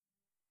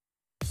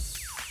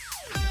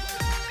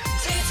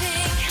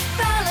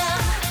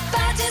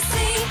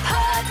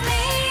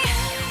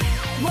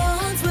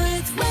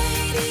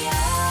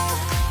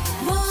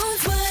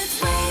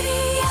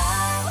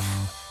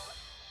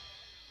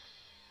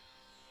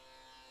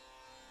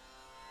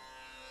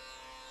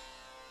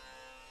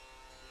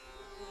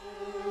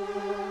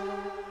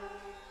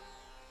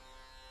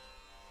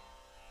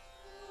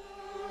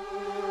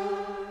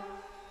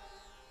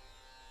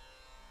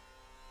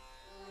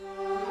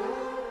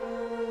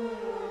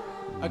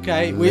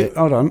Okay,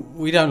 hold on.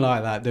 We don't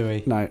like that, do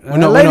we? No. We're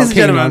not Ladies and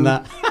keen on gentlemen.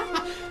 that.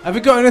 Have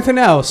we got anything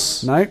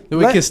else? No. That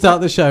we can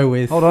start the show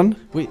with? Hold on.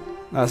 We-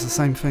 That's the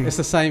same thing. It's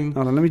the same.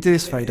 Hold on, let me do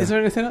this fader. Is there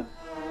anything? You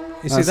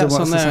No, see, that's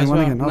the on there same as one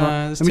well. again. Hold on.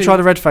 there's Let me two. try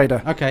the red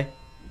fader. Okay.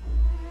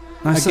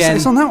 No, it's, Again.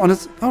 it's on that one.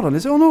 Hold on,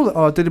 is it on all?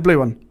 Oh, I did the blue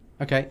one.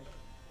 Okay.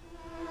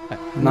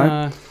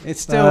 No.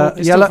 It's still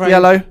it's yellow, still very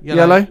yellow.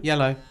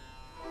 Yellow.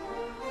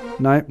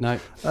 No. No.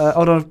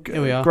 Hold on.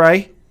 Here we are.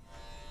 Grey.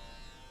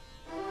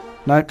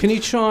 No. Can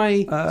you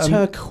try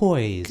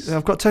turquoise?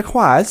 I've got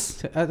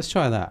turquoise. Let's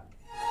try that.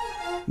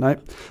 No.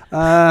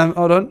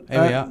 Hold on.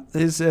 Here we are.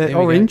 Is Here we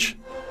orange?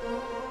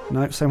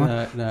 No, same one.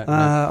 No.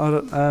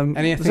 Hold on.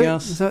 Anything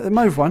else? Is that the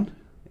mauve one?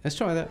 Let's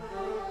try that.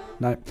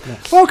 No.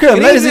 Welcome,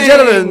 Good ladies and evening.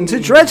 gentlemen, to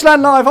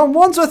Dredgeland Live on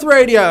Wandsworth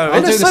Radio I'll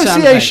in do the sound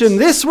association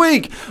effects. this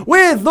week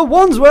with the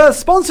Wandsworth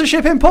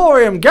Sponsorship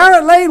Emporium,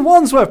 Garrett Lane,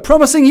 Wandsworth,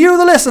 promising you,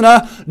 the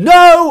listener,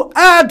 no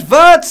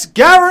adverts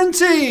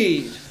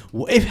guaranteed.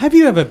 Have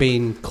you ever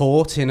been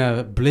caught in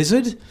a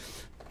blizzard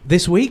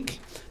this week?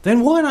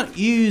 Then why not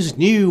use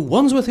new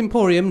Wandsworth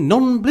Emporium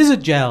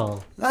non-blizzard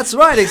gel? That's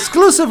right,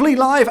 exclusively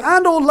live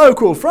and or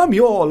local from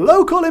your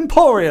local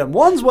Emporium,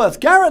 Wandsworth,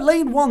 Garrett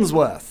Lane,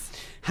 Wandsworth.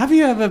 Have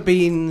you ever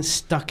been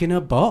stuck in a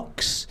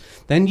box?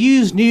 Then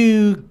use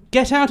new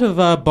Get Out of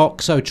a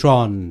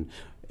Boxotron,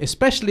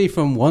 especially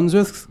from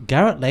Wandsworth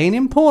Garrett Lane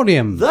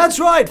Emporium. That's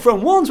right,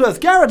 from Wandsworth,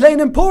 Garrett Lane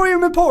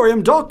Emporium,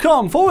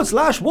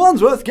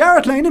 emporium.com/Wandsworth,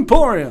 Garrett Lane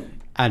Emporium.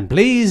 And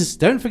please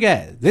don't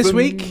forget, this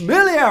week,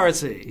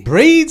 Familiarity.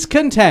 breeds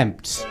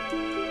contempt.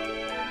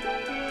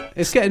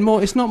 It's getting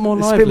more. It's not more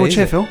It's lively. a bit more is it?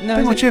 cheerful. No, a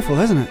bit more is it? cheerful,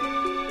 isn't it?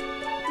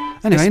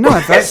 Anyway, It's no more-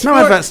 adverts. it's No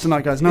more- adverts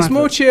tonight, guys. No It's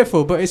more adverts.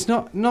 cheerful, but it's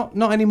not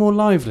any more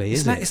lively,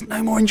 is it? It's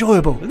no more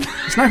enjoyable.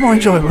 It's no more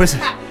enjoyable, is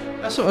it?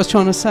 That's what I was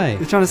trying to say.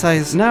 You're trying to say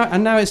is...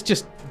 Now it's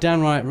just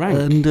downright rank.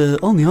 And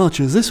on the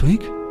Archers this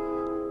week...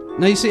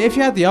 Now you see, if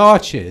you had the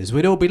Archers,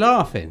 we'd all be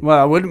laughing.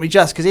 Well, wouldn't we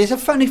just? Because it's a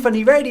funny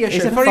radio show.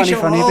 It's a for funny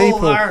show. funny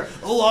people.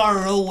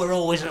 We're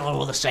always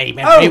all the same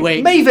Oh, every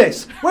week.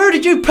 Mavis, where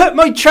did you put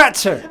my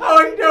tractor?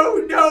 I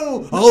don't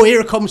know. Oh,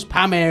 here comes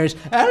Pam Ayres.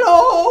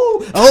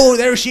 Hello. Oh,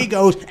 there she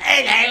goes.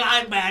 Hello,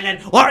 I'm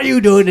Merlin. What are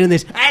you doing in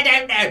this? I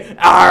don't know.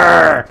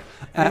 Arr.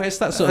 Anyway, it's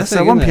that sort of That's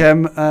thing. 1 isn't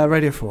it? p.m.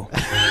 Radio 4.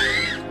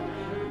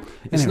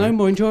 It's Anyway. no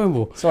more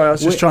enjoyable. Sorry, I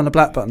was just trying the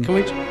black button. Can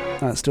we?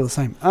 It's still the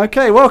same.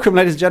 Okay, welcome,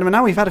 ladies and gentlemen.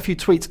 Now we've had a few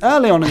tweets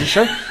early on in the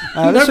show.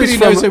 Nobody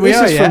knows who we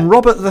are This is yet. from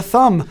Robert the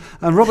Thumb,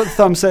 and Robert the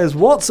Thumb says,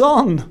 "What's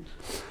on?"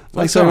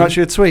 Thanks so on? much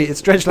for your tweet.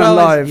 It's Dredgeland Well,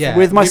 Live yeah.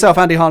 with myself,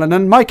 Andy Harlan,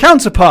 and my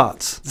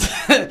counterparts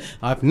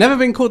I've never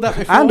been called that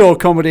before. and/or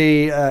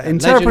comedy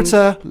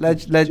interpreter,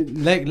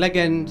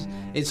 Legend.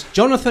 It's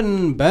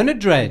Jonathan Bernard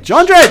Dredge.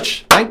 John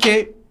Dredge. Thank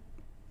you.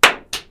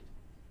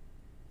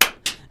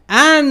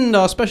 And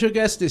our special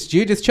guest is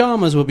Judith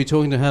Chalmers. We'll be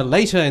talking to her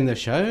later in the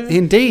show.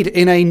 Indeed,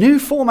 in a new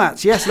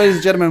format. Yes, ladies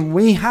and gentlemen,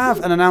 we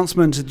have an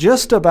announcement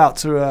just about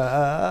to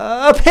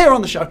appear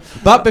on the show.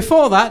 But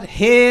before that,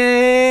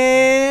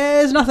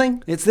 here's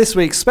nothing. It's this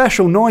week's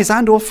special noise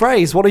and/or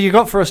phrase. What have you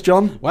got for us,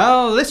 John?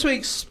 Well, this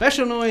week's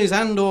special noise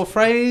and/or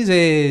phrase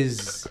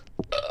is...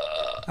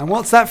 And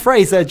what's that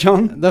phrase there,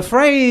 John? The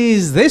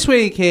phrase this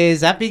week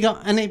is, have you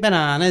got any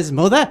bananas,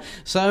 mother?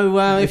 So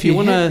if you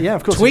want to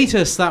tweet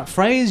us that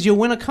phrase, you'll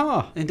win a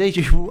car. Indeed,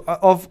 you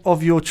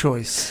of your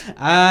choice.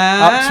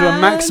 Up to a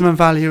maximum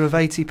value of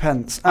 80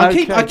 pence.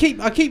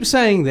 I keep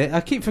saying that. I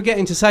keep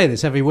forgetting to say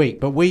this every week,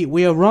 but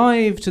we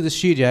arrived to the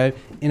studio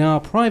in our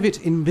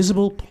private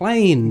invisible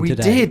plane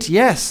today. We did,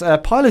 yes.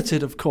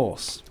 Piloted, of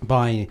course.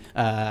 By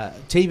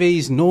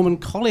TV's Norman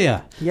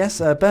Collier. Yes,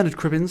 Bernard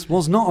Cribbins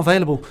was not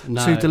available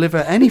to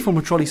deliver any form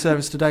of trolley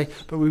service today,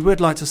 but we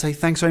would like to say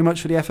thanks very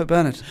much for the effort,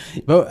 Bernard.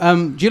 But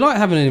do you like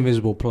having an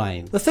invisible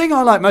plane? The thing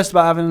I like most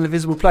about having an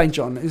invisible plane,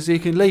 John, is you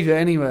can leave it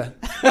anywhere.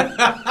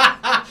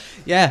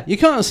 Yeah, you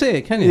can't see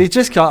it, can you? You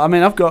just can't. I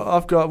mean, I've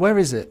got. Where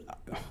is it?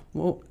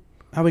 Well,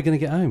 how are we going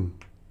to get home?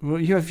 Well,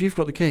 you've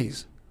got the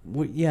keys.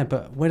 Well, yeah,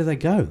 but where do they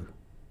go?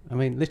 I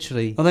mean,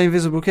 literally... Are they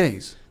invisible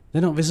keys?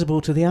 They're not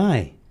visible to the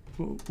eye.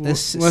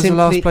 Where's the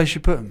last place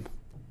you put them?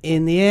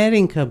 In the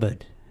airing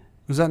cupboard.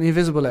 Was that the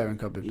invisible airing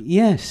cupboard?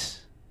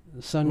 Yes.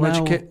 So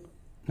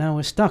now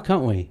we're stuck,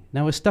 aren't we?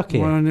 Now we're stuck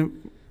here.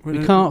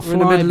 We can't fly in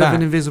the middle back. of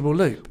an invisible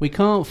loop. We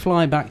can't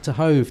fly back to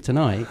Hove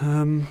tonight.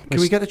 Can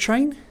we get a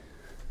train?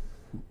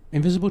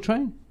 Invisible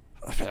train?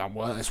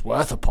 It's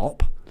worth a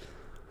pop.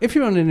 If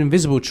you're on an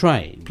invisible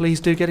train... Please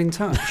do get in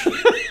touch.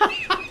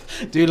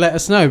 Do let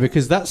us know,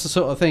 because that's the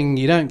sort of thing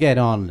you don't get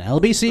on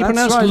LBC That's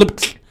pronounced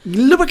right.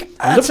 Lubbock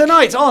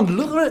tonight on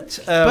Lubbock.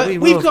 But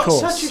we've got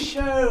such a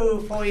show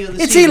for you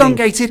this It's evening.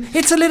 elongated,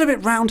 it's a little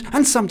bit round,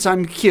 and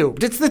sometimes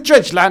cubed. It's the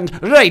Dredgeland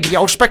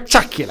Radio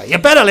Spectacular. You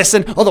better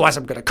listen, otherwise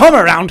I'm going to come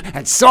around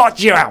and sort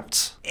you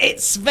out.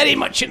 It's very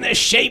much in the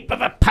shape of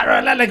a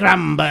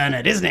parallelogram,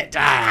 Bernard, isn't it?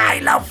 I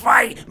love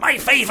my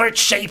favourite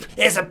shape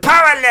is a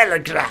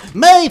parallelogram.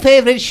 My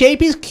favourite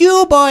shape is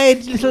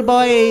cuboid, little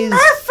boys.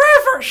 My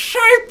favourite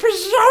shape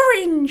is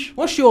orange.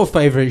 What's your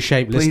favourite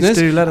shape, Please listeners?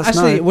 do let us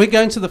Actually, know. we're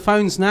going to the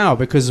phones now,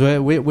 because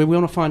We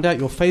want to find out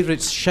your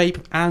favourite shape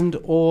and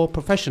or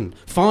profession.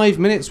 5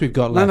 minutes we've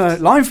got left.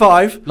 No, line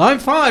 5. Line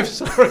 5,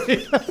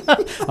 sorry.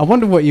 I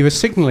wonder what you were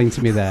signalling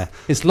to me there.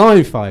 It's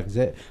line 5, is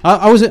it?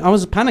 I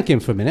was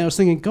panicking for a minute. I was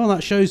thinking, God,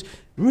 that show's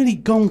really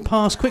gone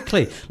past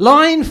quickly.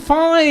 Line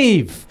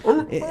 5.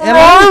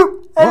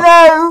 Hello?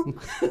 Hello?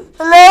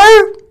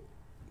 Hello?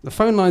 The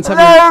phone lines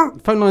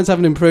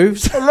haven't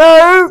improved.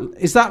 Hello?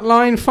 Is that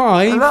line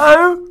 5?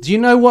 Hello? Do you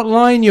know what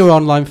line you're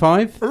on, line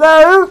 5?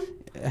 Hello?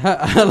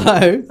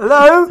 Hello?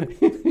 Hello?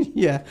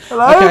 Yeah.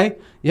 Hello? Okay.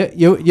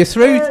 You're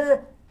through.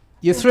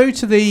 You're through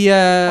to the.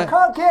 I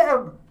can't get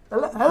him.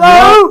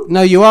 Hello?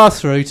 No, you are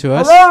through to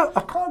us. Hello?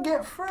 I can't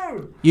get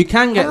through. You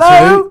can get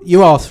Hello? through.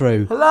 You are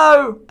through.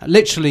 Hello?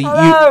 Literally,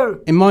 Hello?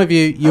 in my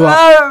view, you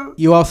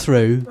Hello? are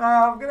through. No,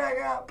 I'm going to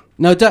hang up.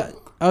 No,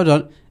 hold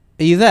on.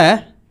 Are you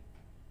there?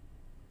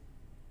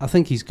 I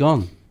think he's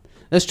gone.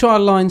 Let's try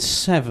line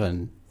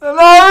 7.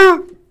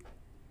 Hello?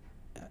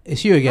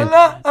 It's you again.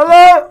 Hello?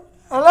 Hello?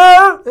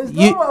 Hello? There's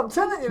no one. I'm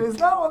telling you, there's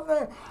no one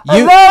there.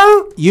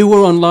 Hello? You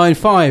were on line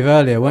 5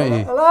 earlier, weren't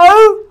you?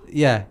 Hello?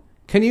 Yeah.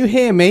 Can you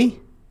hear me?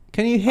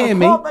 Can you hear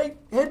me? I can't make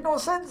head nor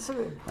sense of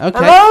it. Okay.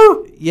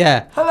 Hello?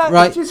 Yeah. Hello?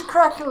 Right. It's just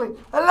crackling.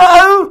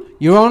 Hello?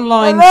 You're on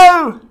line.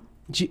 Hello?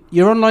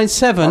 You're on line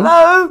 7.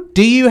 Hello?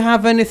 Do you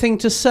have anything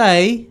to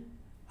say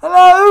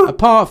Hello?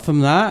 apart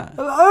from that?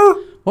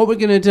 Hello? What we're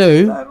gonna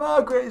do? No,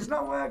 Margaret, it's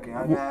not working.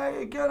 I'm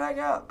going to hang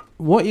up.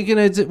 What we're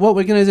gonna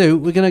do?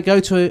 We're gonna go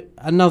to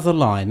another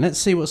line. Let's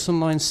see what's on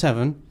line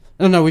 7.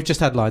 Oh no, we've just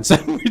had line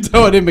 7. We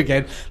don't want him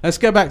again. Let's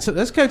go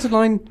to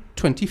line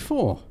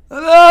 24.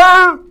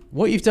 Hello?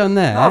 What you've done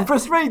there? I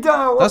press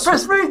redial. That's-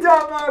 Press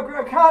redial,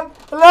 Margaret. I can't.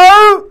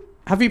 Hello?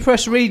 Have you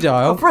pressed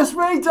redial? Press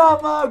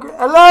redial, Margaret.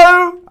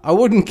 Hello? I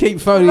wouldn't keep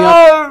phoning up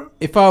Hello?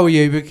 if I were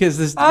you because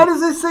there's. How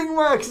does this thing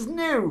work? It's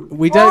new.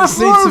 We don't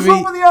seem to What's be-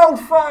 wrong with the old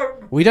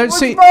phone? We don't What's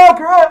see-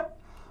 Margaret?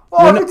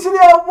 What We're happened to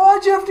the old?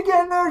 Why'd you have to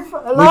get a new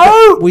phone?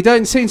 Hello? We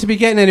don't seem to be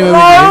getting anywhere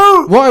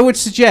Hello? with you. What I would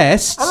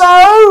suggest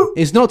Hello?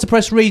 is not to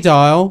press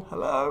redial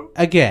Hello?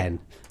 again.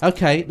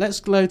 Okay, let's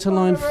go to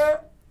line. Margaret?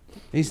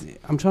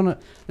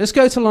 Let's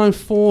go to line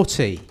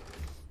 40.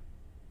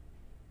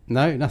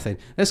 No, nothing.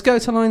 Let's go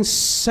to line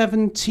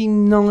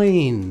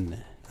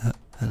 79.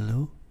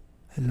 Hello?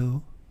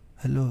 Hello?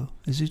 Hello?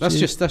 Is it That's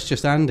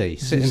just Andy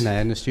sitting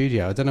there in the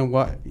studio. I don't know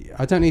what.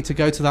 I don't need to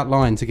go to that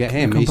line to get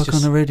him. Come He's back just.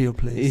 on the radio,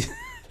 please.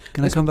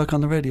 Can I come back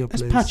on the radio,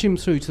 Let's please? patch him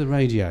through to the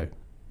radio.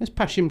 Let's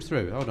patch him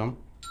through. Hold on.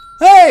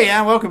 Hey,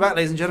 and welcome back,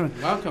 ladies and gentlemen.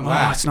 Welcome Oh,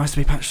 back. it's nice to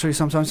be patched through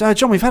sometimes.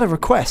 John, we've had a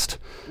request.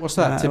 What's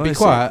that? To Well, be it's-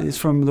 quiet. It's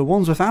from the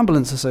Wandsworth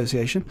Ambulance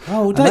Association.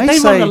 Oh, And they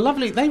say-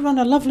 run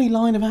a lovely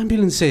line of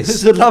ambulances.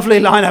 It's a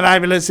lovely line of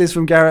ambulances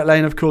from Garrett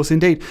Lane, of course,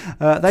 indeed.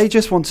 They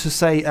just want to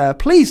say,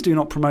 please do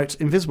not promote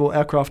invisible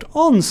aircraft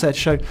on said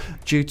show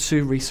due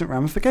to recent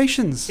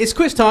ramifications. It's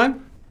quiz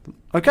time.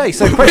 Okay,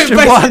 so question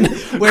one.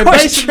 We're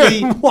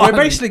Question one.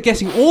 basically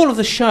getting all of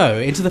the show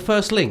into the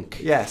first link.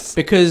 Yes.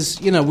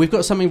 Because, we've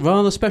got something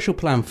rather special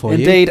planned for you.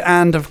 Indeed,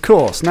 and of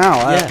course.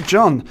 Now, Yeah.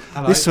 John,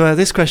 Hello.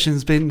 this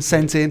question's been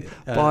sent in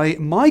by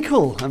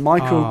Michael, and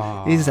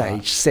Michael is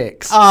age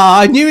 6.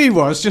 I knew he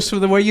was, just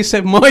from the way you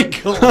said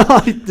Michael.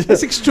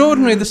 It's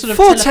extraordinary, the sort of...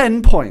 For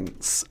 10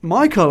 points,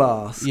 Michael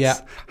asks, Yeah.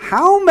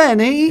 how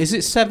many... Is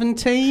it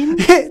 17?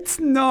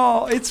 It's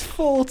not, it's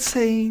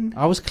 14.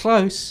 I was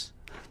close.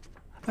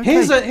 Okay.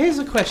 Here's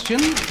a question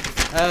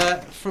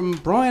from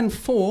Brian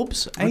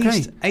Forbes,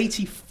 aged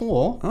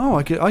 84. Oh,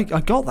 I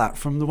got that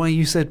from the way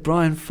you said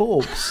Brian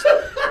Forbes.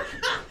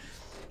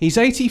 He's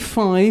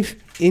 85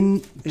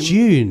 in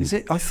June. Is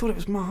it? I thought it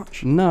was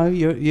March. No,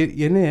 you're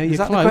near. You're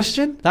that the close.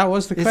 question? That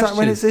was the Is question. that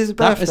when it's his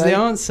That was the birthday?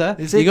 answer.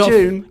 Is it you got,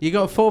 June? You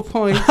got 4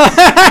 points.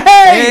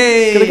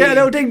 Hey! Can I get a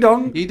little ding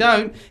dong? You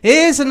don't.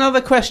 Here's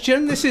another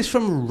question. This is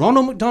from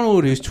Ronald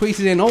McDonald, who's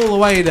tweeted in all the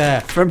way there.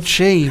 From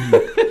Cheam.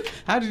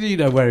 How did you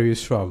know where he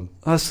was from?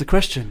 That's the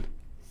question.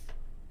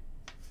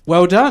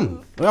 Well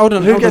done. Hold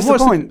on. Who gets the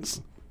What's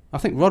points? I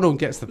think Ronald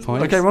gets the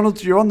points. Okay,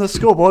 Ronald, you're on the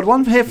scoreboard.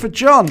 One here for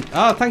John.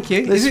 Oh, thank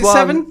you. This Is it one-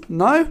 7?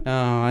 No. Oh,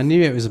 I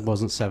knew it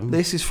wasn't 7.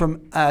 This is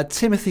from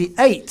Timothy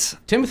 8.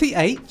 Timothy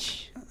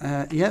H.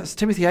 It's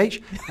Timothy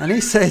H. And he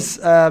says,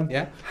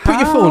 Yeah. Put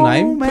your full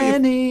name. How Put your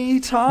many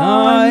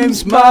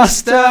times times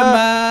must a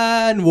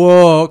man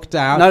walk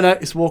down? No,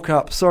 it's walk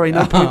up. Sorry,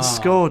 no points Ah.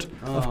 scored.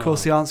 Of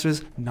course, the answer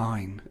is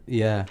 9.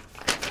 Yeah.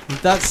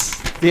 That's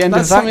The end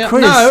that's of that something-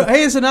 quiz. No,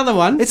 here's another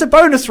one. It's a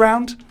bonus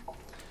round.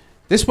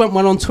 This went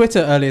one on Twitter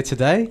earlier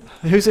today.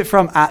 Who's it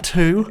from? At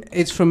who?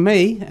 It's from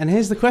me, and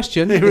here's the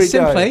question. Here we It's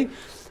go. simply,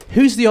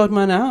 who's the odd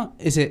man out?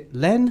 Is it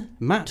Len,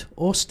 Matt,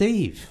 or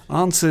Steve?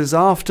 Answers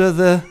after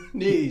the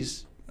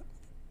News.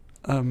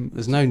 um.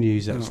 There's no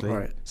news, actually.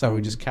 right. So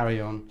we'll just carry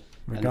on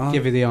and regard-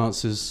 give you the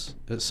answers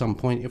at some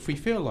point if we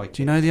feel like Do it.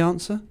 you know the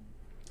answer?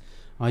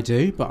 I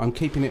do, but I'm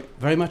keeping it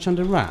very much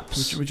under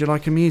wraps. Would you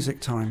like a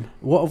music time?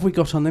 What have we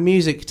got on the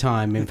music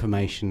time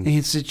information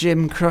It's a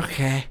Jim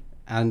Crockett.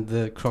 and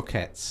the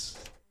croquettes?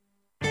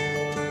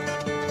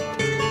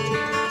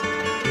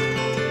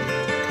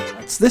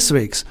 That's this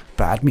week's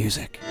Bad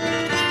Music.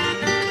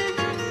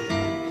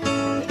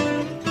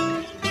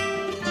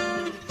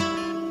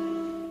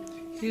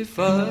 If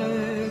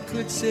I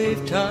could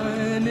save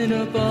time in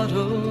a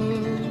bottle,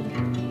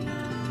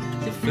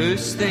 the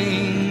first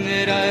thing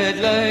that I'd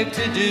like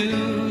to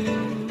do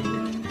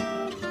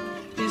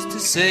is to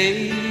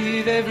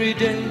save every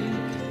day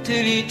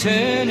till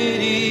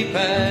eternity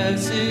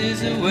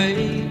passes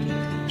away,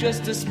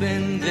 just to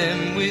spend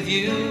them with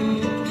you.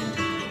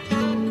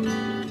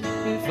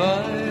 If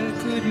I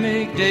could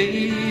make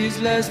days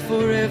last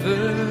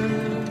forever,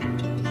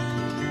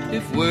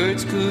 if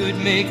words could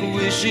make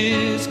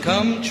wishes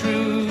come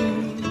true,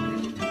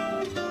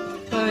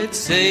 I'd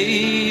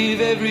save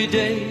every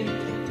day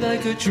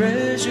like a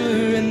treasure,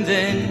 and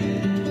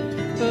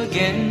then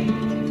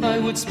again I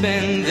would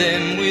spend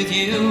them with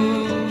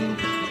you.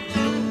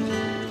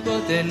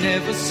 But there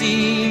never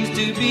seems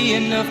to be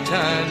enough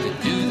time to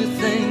do the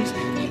things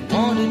you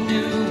want to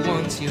do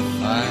once you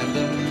find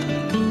them.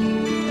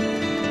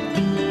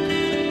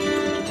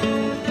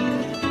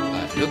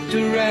 I've looked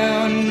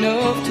around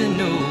enough to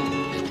know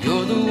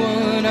you're the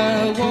one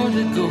I want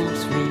to go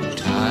through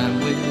time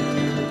with.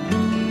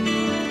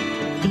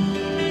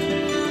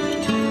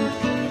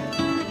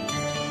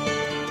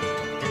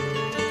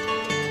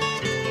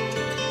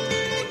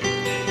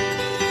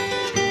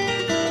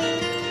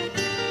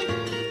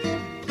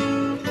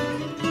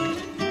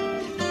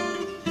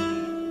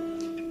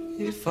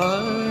 If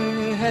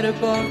I had a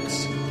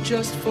box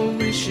just for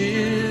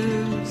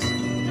wishes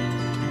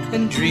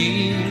and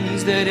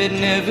dreams that had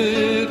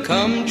never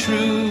come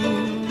true,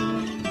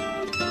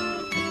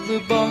 the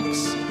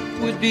box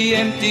would be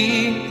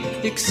empty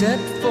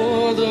except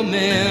for the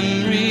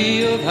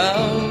memory of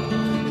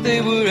how they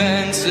were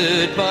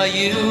answered by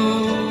you.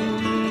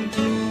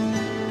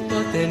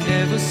 But there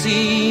never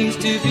seems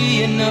to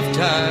be enough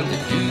time to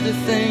do the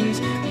things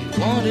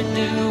you want to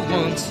do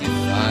once you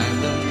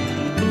find them.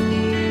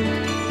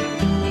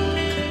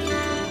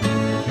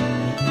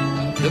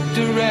 I've looked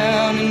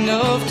around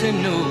enough to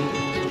know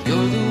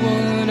you're the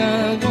one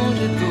I want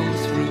to go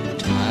through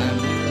time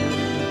with.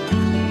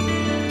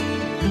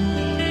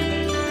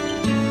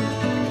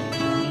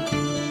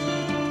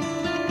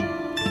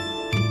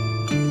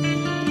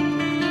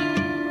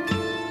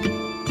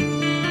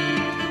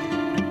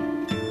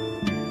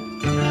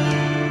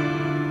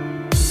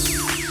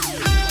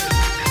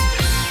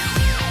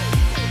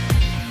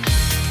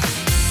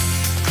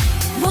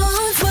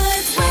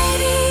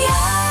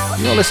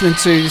 You're listening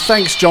to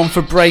Thanks, John,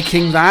 for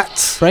breaking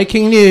that.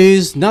 Breaking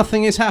news.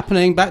 Nothing is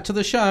happening. Back to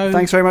the show.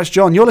 Thanks very much,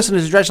 John. You're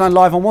listening to Dredgeland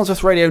Live on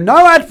Wandsworth Radio.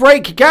 No ad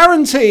break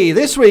guarantee.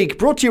 This week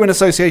brought to you in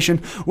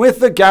association with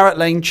the Garrett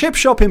Lane Chip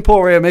Shop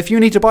Emporium. If you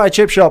need to buy a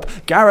chip shop,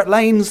 Garrett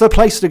Lane's the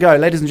place to go.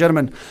 Ladies and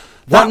gentlemen,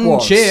 that One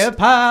was chip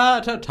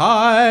at a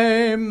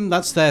time.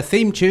 That's their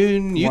theme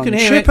tune. You One can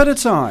hear chip it. at a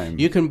time.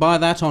 You can buy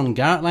that on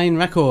Garrett Lane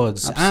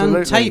Records Absolutely.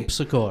 and tapes,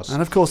 of course.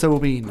 And of course, there will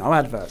be no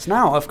adverts.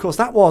 Now, of course,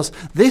 that was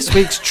this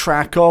week's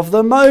track of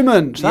the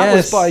moment. That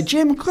was Yes. by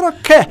Jim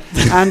Croce,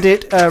 and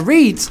it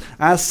reads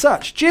as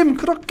such. Jim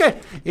Croce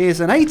is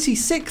an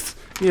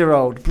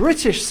 86-year-old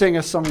British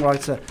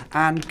singer-songwriter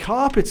and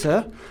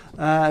carpenter,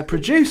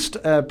 produced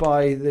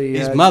by the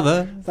His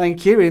mother,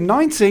 Thank you. In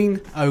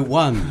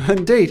 01.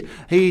 indeed,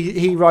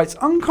 he writes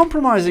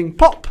uncompromising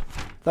pop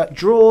that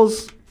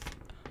draws.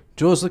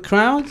 Draws the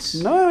crowds?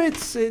 No.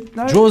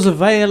 Draws a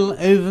veil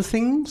over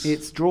things?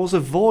 It draws a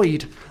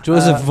void.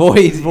 Draws a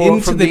void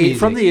into from the music.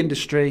 from the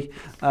industry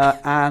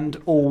and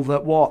all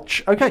that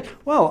watch. Okay,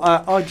 well,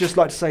 I'd just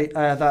like to say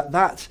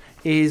that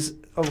is,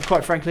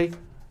 quite frankly,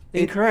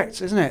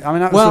 incorrect, isn't it? I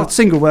mean, that was the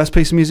single worst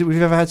piece of music we've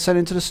ever had sent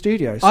into the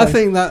studio. So. I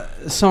think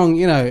that song,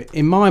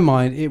 in my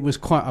mind, it was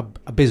quite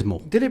abysmal.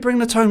 Did it bring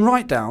the tone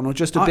right down or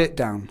just a bit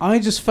down? I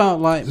just felt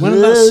like That's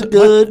what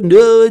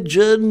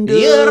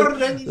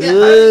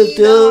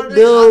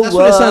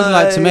it sounded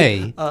like to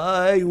me.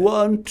 I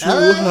want to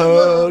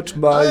hurt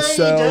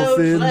myself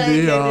in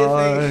the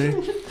eye.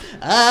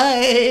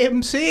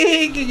 I'm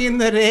singing in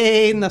the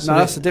rain. That's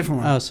a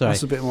different one. Oh, sorry.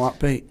 That's a bit more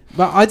upbeat.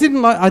 But I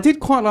did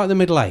quite like the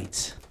middle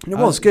eight. It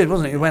was good,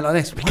 wasn't it? It went like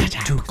this. 1,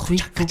 2, 3,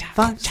 4,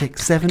 5,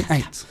 6, 7, 8.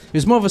 It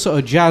was more of a sort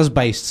of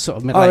jazz-based sort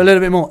of middle eight. Oh, a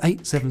little bit more.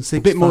 8, 7, 6,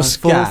 A bit more 5,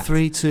 4, scat.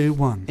 3, 2,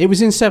 1. It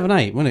was in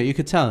 7/8, wasn't it? You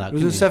could tell that. It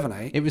was in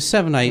 7/8. It was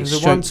 7/8. It was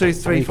a 1, 2,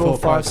 3, 4,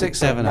 5, 6,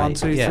 7. 1,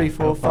 2, 3,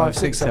 4, 5,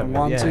 6, 7.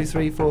 1, 2,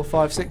 3, 4,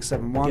 5, 6,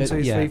 7. 1,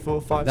 2, 3,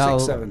 4, 5,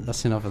 6, 7.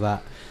 That's enough of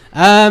that.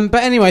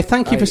 But anyway,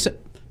 thank you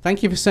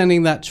for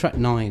sending that track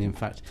 9. In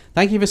fact,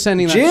 thank you for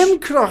sending that. Jim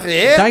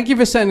Croce. Thank you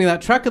for sending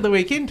that track of the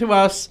week in to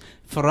us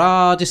for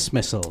our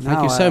dismissal.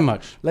 Thank you so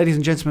much. Ladies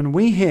and gentlemen,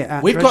 we here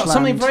at We've got Dredgeland-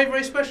 something very,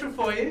 very special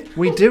for you.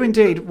 We do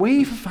indeed.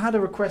 We've had a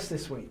request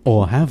this week.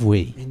 Or have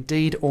we?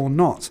 Indeed or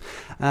not.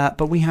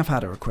 But we have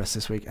had a request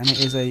this week, and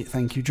it is a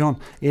thank you, John.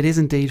 It is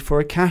indeed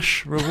for a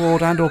cash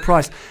reward and or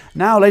prize.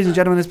 Now, ladies and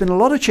gentlemen, there's been a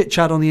lot of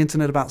chit-chat on the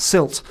internet about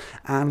silt,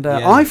 and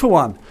I, for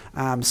one,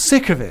 am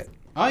sick of it.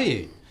 Are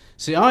you?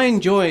 See, I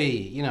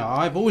enjoy,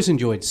 I've always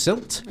enjoyed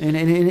silt. In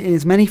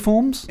its many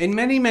forms? In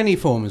many, many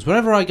forms.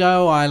 Wherever I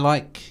go, I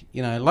like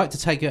to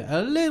take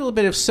a little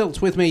bit of silt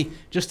with me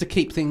just to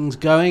keep things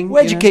going.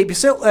 Where'd you keep your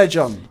silt there,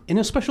 John? In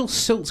a special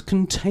silt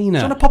container.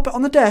 Do you want to pop it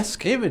on the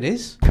desk? Here it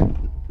is.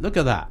 Look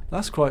at that.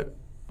 That's quite.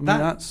 I mean, That-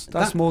 that's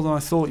that- more than I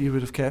thought you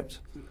would have kept.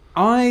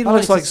 I That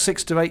looks to like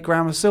 6 to 8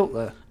 grams of silt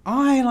there.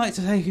 I like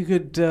to take a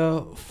good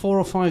 4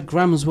 or 5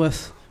 grams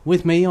worth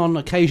with me on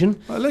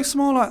occasion. Well, it looks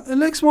more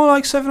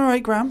like 7 or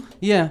 8 gram.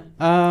 Yeah.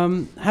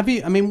 Have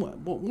you? I mean,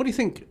 what do you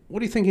think? What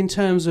do you think in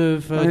terms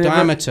of I mean,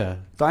 diameter?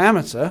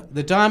 Diameter.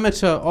 The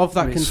diameter of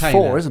that I mean, it's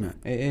container. 4, isn't it?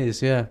 It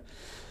is. Yeah.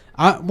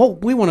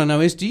 What we want to know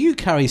is, do you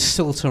carry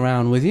silt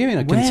around with you in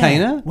a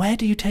container? Where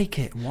do you take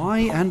it? Why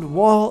and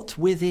what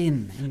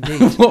within?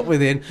 Indeed. What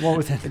within? What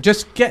within?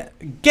 Just get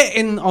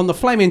in on the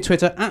flaming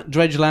Twitter at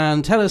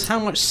Dredgeland. Tell us how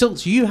much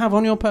silt you have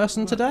on your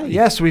person today.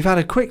 Yes, we've had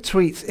a quick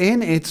tweet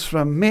in. It's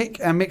from Mick,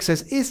 and Mick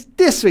says, "It's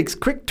this week's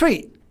quick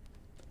tweet."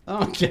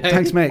 Okay.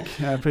 Thanks, Mick.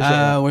 I appreciate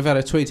that. We've had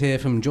a tweet here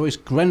from Joyce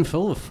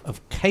Grenfell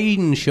of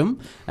Cadensham,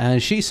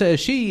 and she says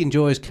she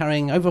enjoys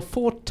carrying over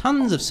 4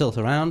 tons of silt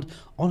around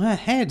on her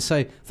head.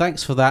 So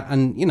thanks for that.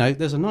 And, you know,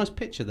 there's a nice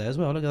picture there as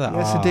well. Look at that.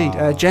 Yes,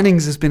 indeed.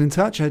 Jennings has been in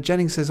touch.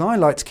 Jennings says, "I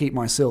like to keep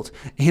my silt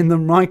in the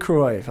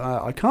microwave.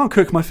 I can't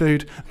cook my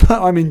food,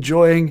 but I'm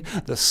enjoying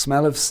the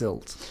smell of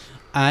silt."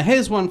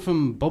 Here's one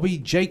from Bobby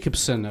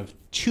Jacobson of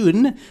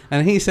Tune,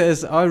 and he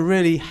says, I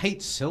really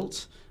hate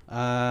silt.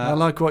 I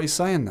like what he's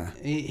saying there.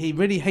 He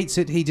really hates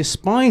it. He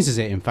despises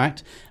it, in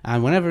fact.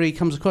 And whenever he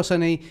comes across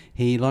any,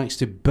 he likes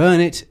to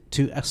burn it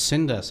to a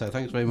cinder. So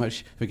thanks very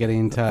much for getting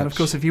in touch. And of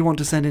course, if you want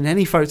to send in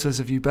any photos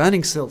of you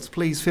burning silt,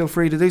 please feel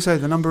free to do so.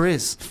 The number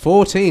is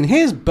 14.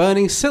 Here's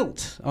Burning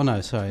Silt. Oh,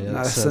 no, sorry.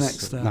 That's the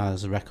next, No,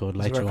 there's a record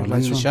later record on later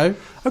in the on. show.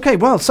 Okay,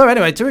 well, so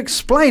anyway, to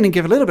explain and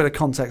give a little bit of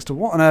context to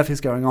what on earth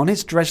is going on,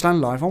 it's Dredgeland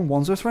Live on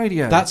Wandsworth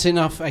Radio. That's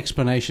enough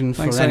explanation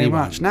Thanks for very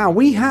anyone. much. Now,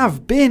 we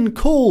have been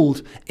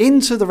called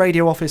into the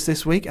radio office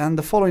this week, and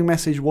the following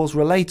message was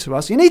relayed to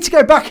us. You need to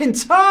go back in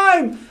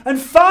time and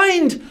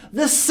find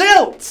the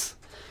silt!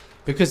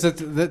 Because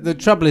the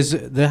trouble is,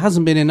 there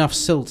hasn't been enough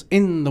silt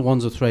in the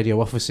Wandsworth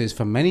Radio offices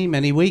for many,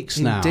 many weeks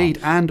now. Indeed,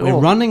 and we're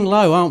running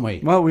low, aren't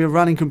we? Well, we're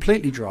running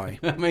completely dry.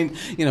 I mean,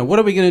 you know, what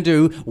are we going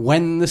to do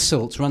when the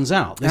silt runs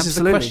out? This is the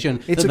Absolutely.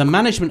 question It's that a the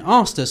management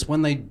asked us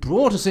when they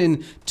brought us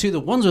in to the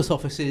Wandsworth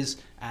offices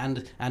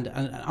and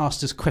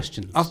asked us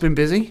questions. I've been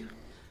busy.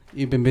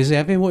 You've been busy,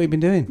 have you? What have you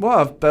been doing? Well,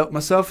 I've built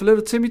myself a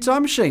little Timmy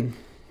time machine.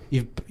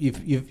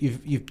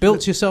 You've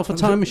built yourself a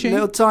time machine.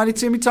 Little tiny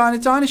Timmy tiny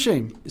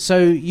machine. So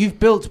you've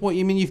built what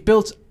you mean? You've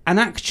built an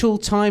actual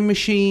time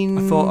machine.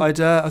 I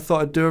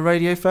thought I'd do a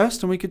radio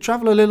first, and we could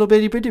travel a little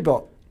bitty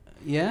bot.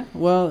 Yeah.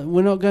 Well,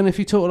 we're not going if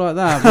you talk like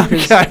that.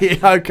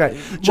 Because Okay.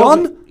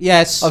 John,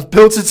 yes. I've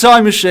built a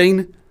time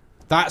machine.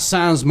 That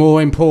sounds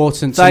more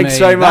important to Thanks me.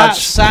 very That much.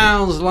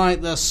 sounds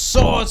like the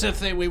sort of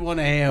thing we want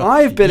to hear.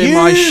 I've been in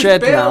my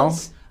shed now.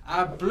 built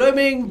a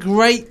blooming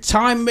great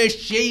time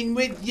machine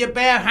with your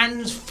bare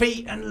hands,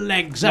 feet, and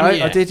legs, haven't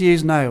you? I did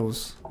use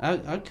nails. Oh,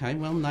 okay,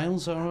 well,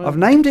 nails are. I've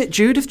named it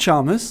Judith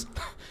Chalmers.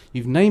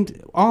 You've named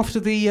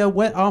after the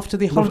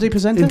holiday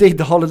presenter. Indeed,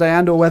 the holiday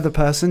and/or weather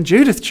person,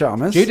 Judith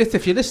Chalmers. Judith,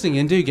 if you're listening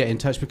in, do get in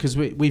touch because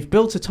we've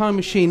built a time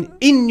machine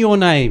in your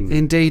name.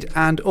 Indeed,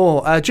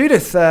 and/or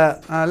Judith.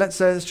 Let's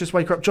just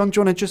wake her up. John,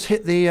 do you want to just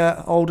hit the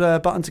old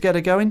button to get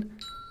her going?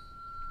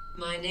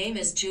 My name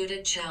is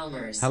Judith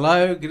Chalmers.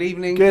 Hello, good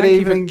evening. Good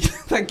evening.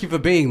 Thank you for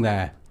being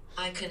there.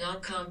 I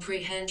cannot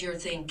comprehend your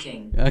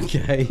thinking.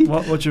 Okay.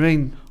 What do you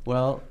mean?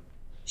 Well,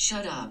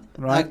 Shut up.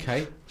 Right.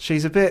 okay.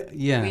 She's a bit.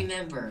 Yeah.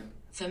 Remember,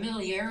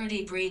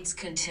 familiarity breeds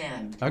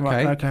contempt. Okay.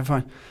 Right, okay,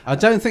 fine. I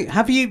don't think.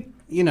 Have you?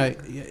 You know,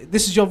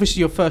 this is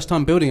obviously your first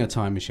time building a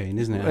time machine,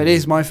 isn't it? It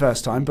is my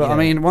first time, but I Yeah.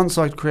 mean, once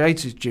I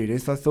created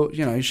Judith, I thought,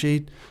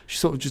 she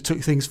sort of just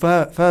took things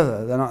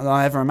further than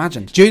I ever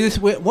imagined.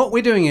 Judith, what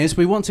we're doing is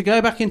we want to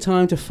go back in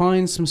time to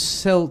find some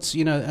silt,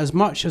 as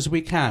much as we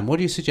can. What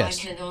do you I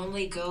suggest? can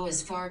only go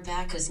as far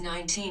back as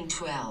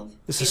 1912.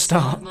 It's a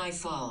start. not my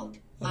fault.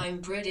 I'm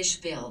British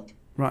built.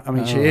 Right, I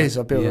mean, she Oh, is.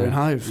 I built her yeah, in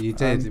Hove. You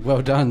did.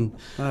 Well done.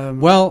 Um,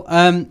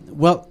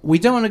 Well, we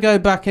don't want to go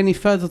back any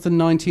further than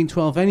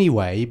 1912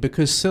 anyway,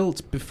 because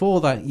silt before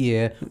that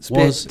year It's a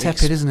bit was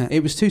tepid, isn't it?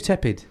 It was too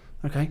tepid.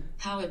 Okay.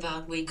 How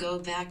about we go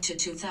back to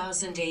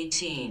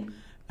 2018?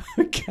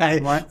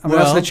 Okay. Right. I mean,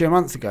 that's literally a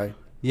month ago.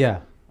 Yeah.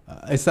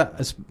 Is that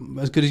as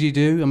good as you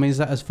do? I mean, is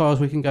that as far as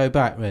we can go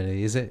back,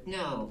 really? Is it?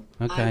 No,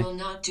 Okay. I will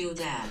not do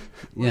that.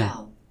 Yeah.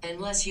 Well,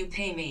 unless you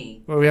pay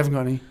me. Well, we haven't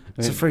got any.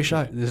 It's a free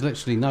show. There's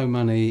literally no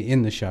money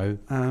in the show.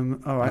 All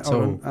right. At hold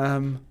all.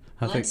 on.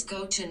 I think. Let's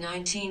go to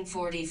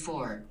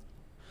 1944.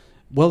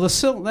 Well, the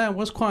silt there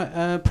was quite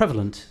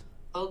prevalent.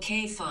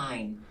 Okay,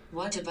 fine.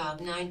 What about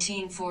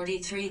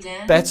 1943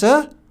 then?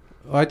 Better?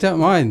 I don't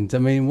mind. I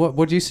mean,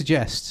 what do you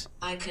suggest?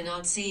 I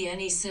cannot see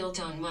any silt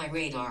on my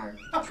radar.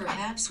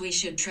 Perhaps we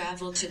should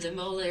travel to the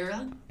Mole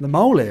era? The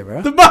mole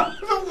era?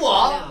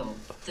 No,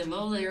 the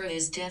Mole era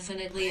is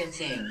definitely a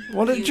thing.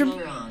 What did you you...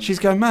 moron. She's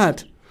going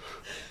mad.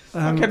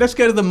 Okay, let's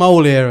go to the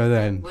mole era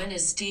then. When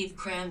is Steve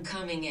Cram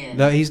coming in?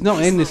 No, he's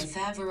not in my this.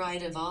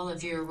 favorite of all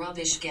of your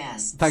rubbish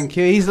guests. Thank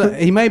you.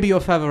 He may be your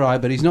favourite,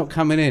 but he's not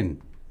coming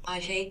in. I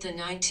hate the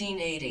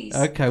 1980s.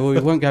 Okay, well, we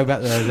won't go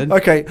back there then.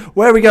 Okay,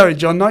 where are we going,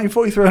 John?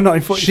 1943 or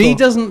 1944? She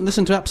doesn't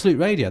listen to Absolute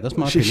Radio. That's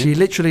my opinion. She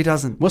literally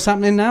doesn't. What's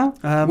happening now?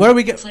 Where are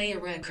we going? Play a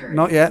record.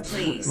 Not yet.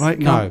 Please. Right,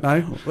 No.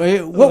 no.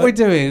 What we're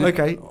doing...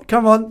 Okay,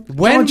 come on.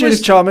 When come on, Judith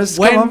was- Chalmers.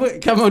 when Come on.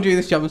 Come on,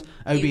 Judith Chalmers.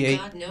 You've OBE.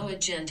 got no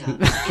agenda. Oh.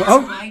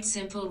 It's quite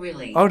simple,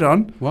 really. Hold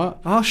on.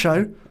 What? Our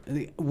show.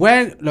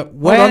 When? Look,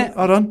 where...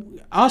 Hold on.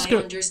 Ask I her...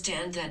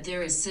 understand that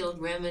there is silt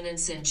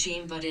remnants in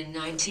Cheam, but in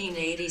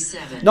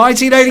 1987...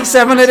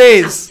 1987 it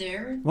is.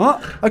 There?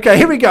 What? Okay,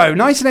 here we go.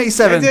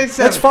 1987.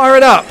 1987. Let's fire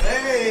it up.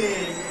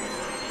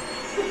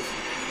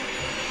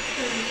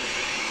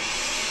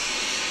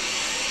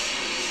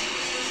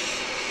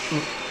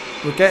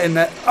 We're getting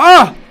there.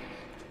 Ah!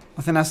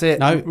 I think that's it.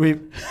 No.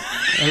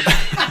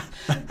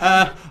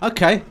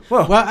 Okay.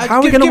 Well, Well, how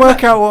are we give- going to give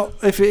work that- out what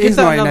if it Give is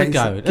that another 1987?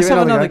 go. Give Let's it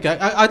have another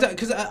another go. I don't,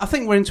 because I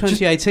think we're in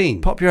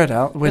 2018. Pop your head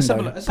out the Let's have a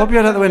window. look- let's Pop have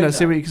your a head out the look window. out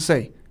See what you can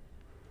see.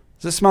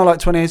 Does it smell like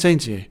 2018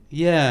 to you?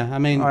 Yeah, I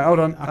mean, All right, hold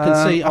on. I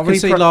can see. I I'll can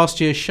see repro-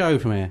 last year's show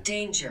from here.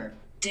 Danger.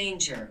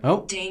 Danger.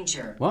 Oh.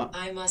 Danger. What?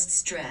 I must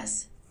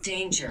stress.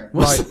 Danger.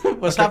 What's, Right.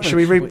 what's Okay, happening?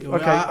 should we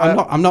okay,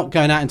 I'm not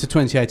going out into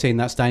 2018.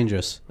 That's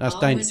dangerous. That's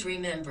dangerous. Always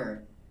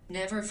remember.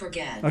 Never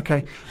forget.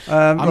 Okay.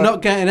 I'm right.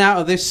 not getting out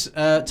of this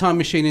time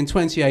machine in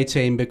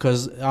 2018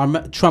 because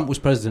Trump was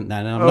president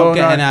then, and I'm Oh, not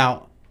getting no.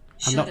 out.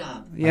 Shut not-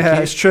 up. Yeah,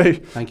 you. it's true.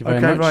 Thank you very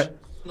okay, much. Right.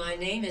 My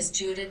name is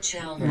Judith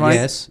Chalmers. Right.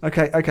 Yes.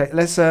 Okay.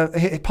 Let's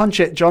punch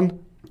it,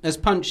 John. Let's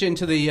punch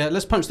into the.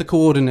 Let's punch the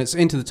coordinates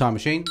into the time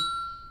machine.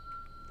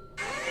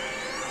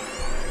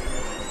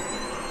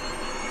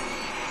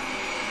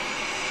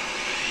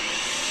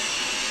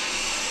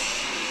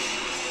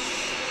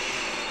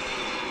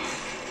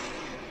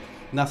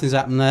 Nothing's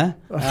happened there.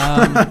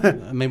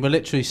 I mean, we're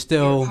literally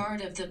still. You're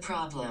part of the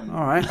problem.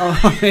 All right.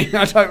 I mean,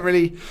 I don't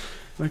really.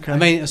 Okay. I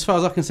mean, as far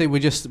as I can see,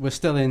 we're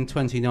still in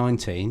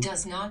 2019.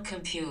 Does not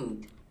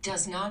compute.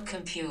 Does not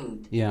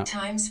compute. Yeah.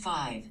 Times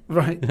 5.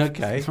 right.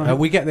 Okay, Fine.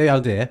 we get the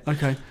idea.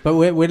 Okay. But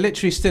we're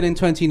literally still in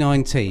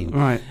 2019.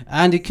 Right.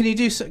 Andy, can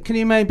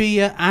you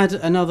maybe add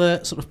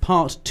another sort of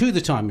part to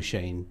the time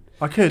machine?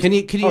 I could. Can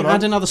you Hold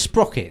add on. another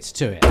sprocket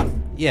to it?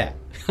 Yeah,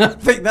 I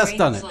think that's Great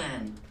done it.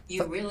 plan.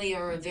 You really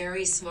are a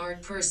very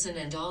smart person,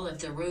 and all of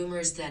the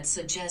rumors that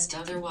suggest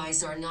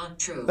otherwise are not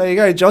true. There you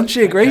go, John.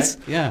 She agrees.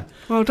 Okay, yeah.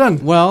 Well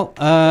done. Well,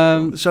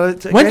 Shall I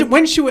take when it?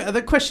 when should we,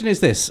 the question is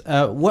this: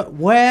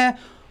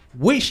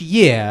 which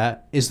year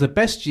is the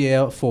best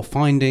year for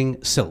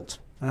finding silt?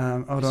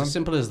 Hold It's on. as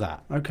simple as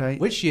that. Okay.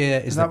 Which year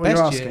is the that what you're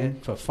best year asking?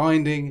 for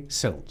finding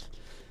silt?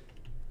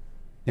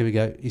 Here we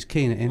go. He's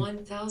keying it in.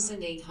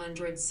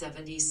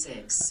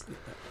 1876.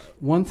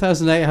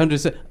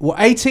 1,800. Well,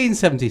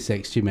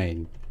 1876. Do you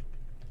mean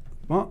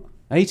What?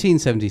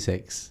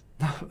 1876?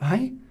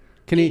 Hey.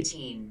 Can you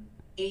 18.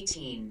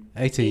 18.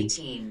 18.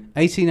 18.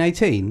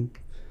 1818?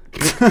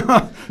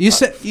 you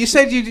said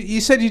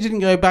you didn't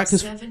go back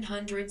as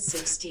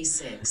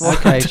 766.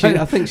 okay.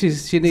 I think she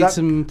needs that-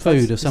 some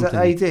food or is that something.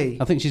 AD?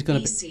 I think she's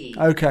going to BC.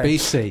 Okay.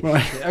 BC.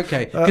 Right.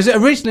 Okay, because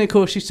originally, of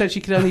course, she said she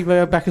could only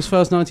go back as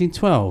far as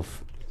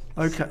 1912.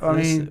 Okay. I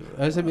mean,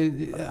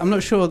 I'm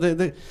not sure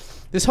that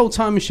this whole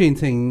time machine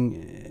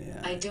thing.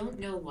 I don't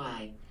know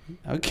why.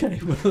 Okay,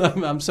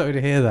 well, I'm sorry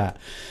to hear that.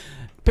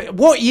 But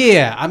what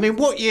year? I mean,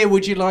 what year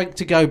would you like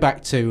to go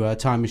back to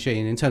time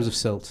machine in terms of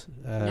silt?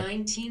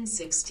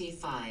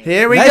 1965.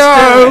 here we Let's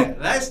go. do it.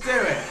 Let's do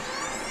it.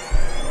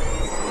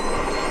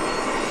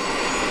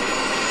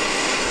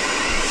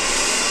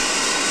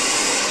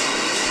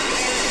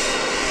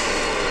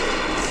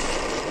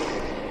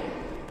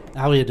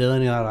 How are you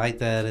doing? You all right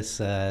there? It's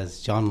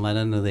John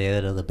Lennon of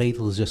the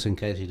Beatles, just in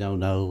case you don't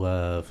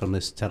know from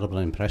this terrible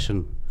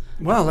impression.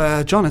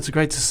 Well, John, it's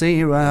great to see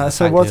you. So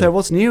thank you.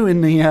 what's new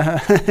in the?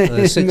 in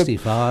the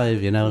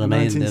 65, you know what I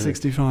mean?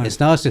 1965. It's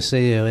nice to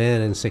see you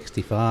here in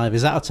 65.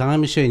 Is that a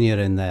time machine you're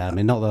in there? I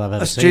mean, not that I've ever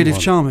That's seen Judith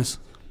one. Chalmers.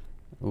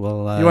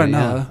 Well, You won't know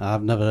yeah, her.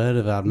 I've never heard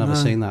of her. I've never No.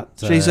 seen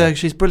that.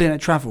 She's brilliant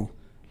at travel.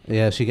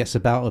 Yeah, she gets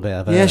about a bit.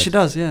 I've Yeah, heard. she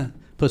does. Yeah.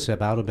 Puts it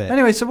about a bit.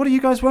 Anyway, so what are you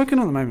guys working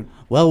on at the moment?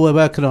 Well, we're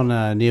working on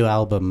a new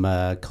album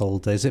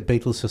called, is it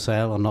Beatles for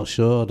Sale? I'm not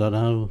sure, I don't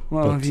know.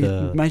 Well, but, have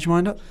you made your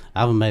mind up? I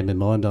haven't made my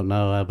mind, don't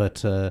know,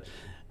 but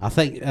I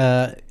think,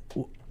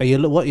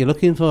 what you're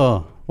looking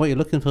for? What you're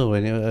looking for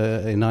in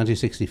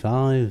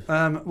 1965?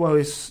 Well,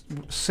 it's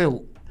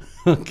silt.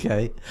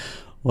 Okay.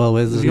 Well,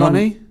 there's Have you got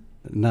none. any?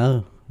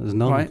 No, there's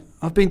none. Right.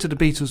 I've been to the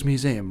Beatles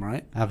Museum.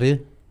 Right. Have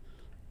you?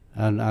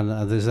 And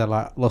there's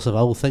like lots of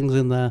old things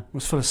in there. It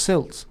was full of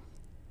silt.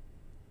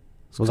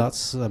 Well,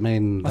 that's, I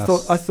mean, I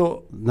that's,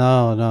 thought.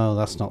 No,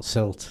 that's not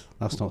silt.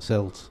 That's not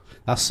silt.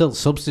 That's silt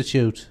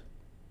substitute.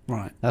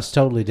 Right. That's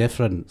totally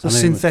different. It's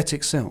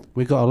synthetic silt.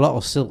 We've got a lot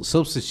of silt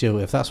substitute,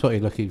 if that's what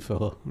you're looking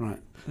for. Right.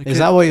 Is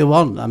that what you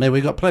want? I mean,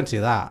 we've got plenty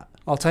of that.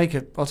 I'll take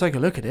it. I'll take a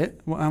look at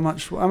it. How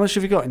much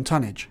have you got in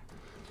tonnage?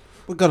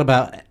 We've got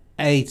about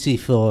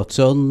 84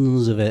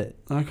 tons of it.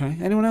 Okay.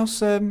 Anyone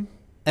else?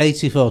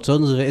 84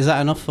 tons of it. Is that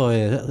enough for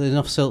you?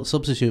 Enough silt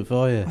substitute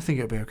for you? I think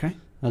it'll be okay.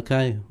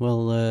 Okay,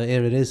 well,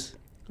 here it is.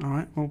 All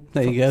right. Well,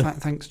 There you go.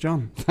 Thanks,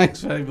 John.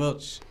 Thanks very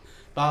much.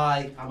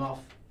 Bye. I'm off.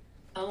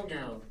 Oh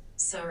no,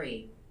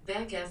 sorry.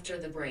 Back after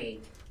the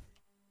break.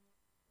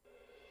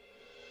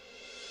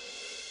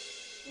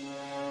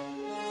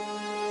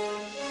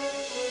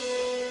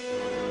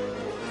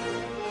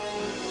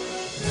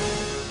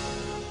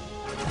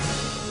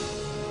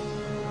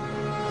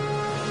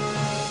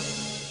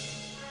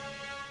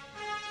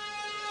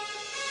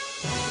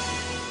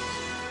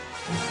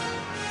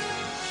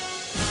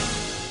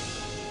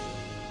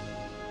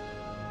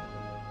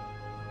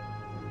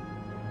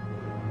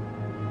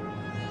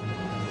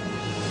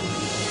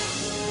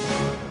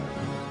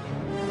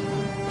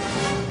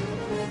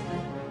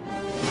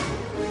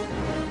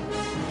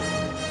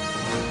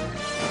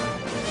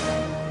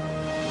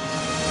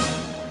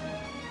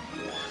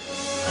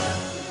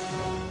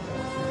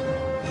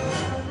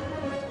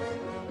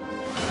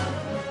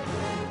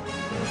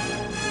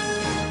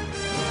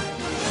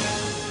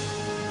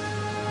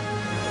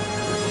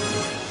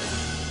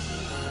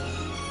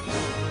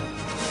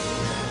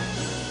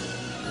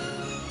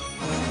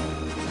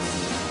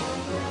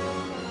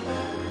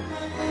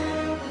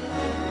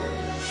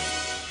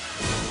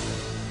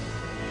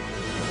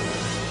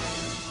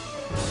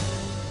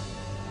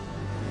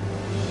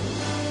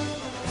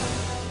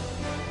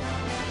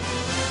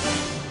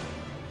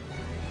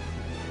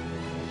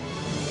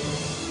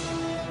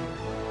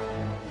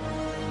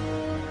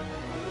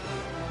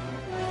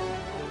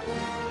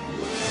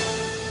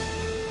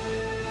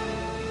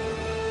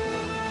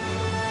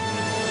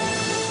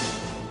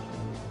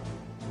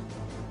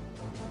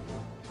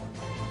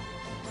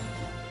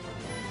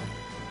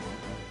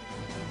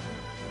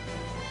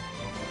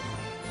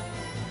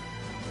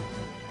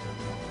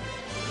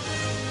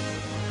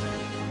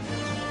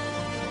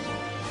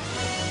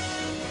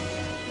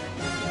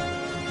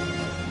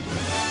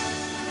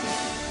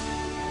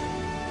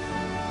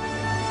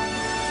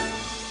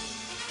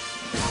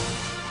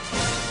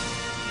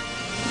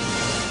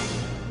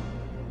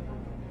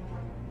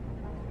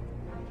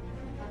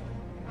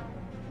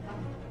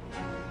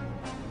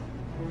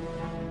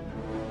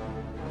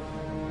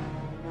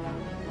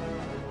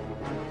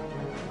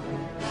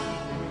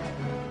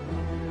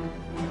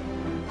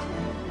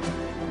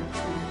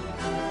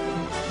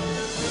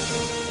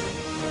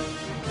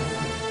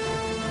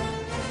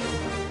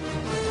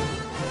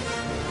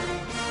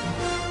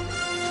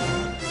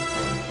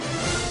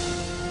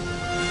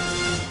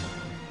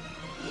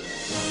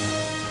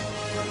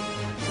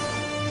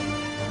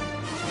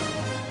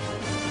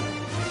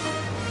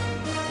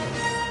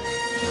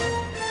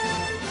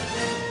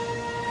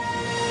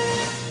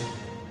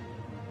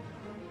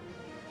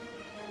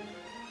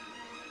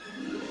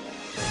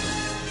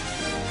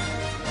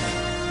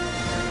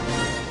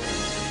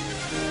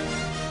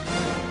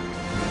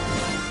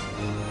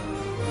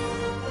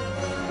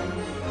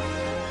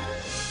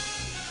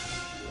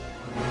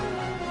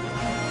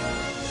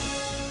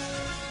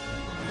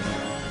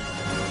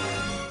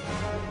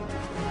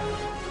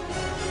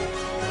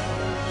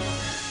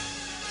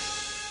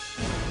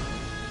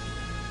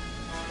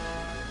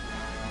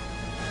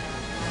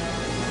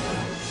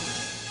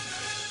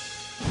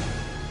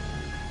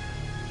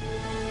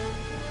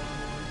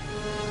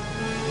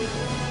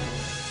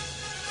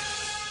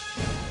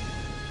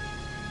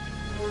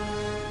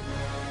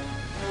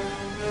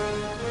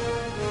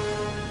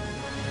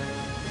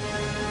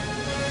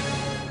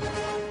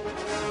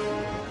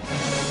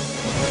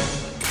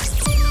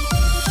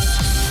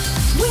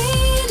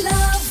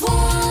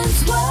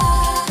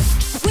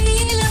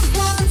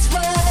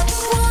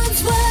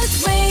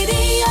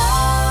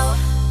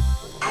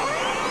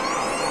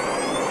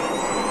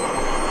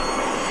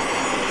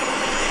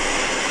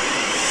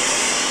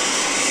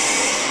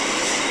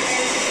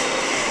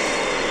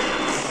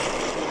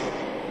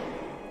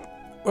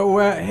 Well,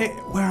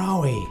 where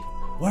are we?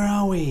 Where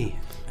are we?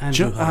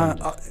 Andrew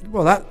Holland?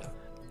 Well,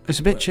 it's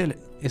a bit chilly.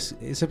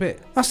 It's a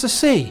bit. That's the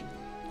sea.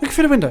 Look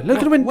through the window. Look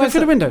at the window. Look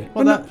through the window.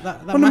 Well,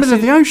 we're in the middle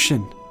of the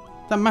ocean.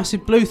 That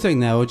massive blue thing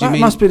there, or do you That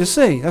mean? must be the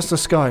sea. That's the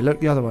sky.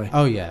 Look the other way.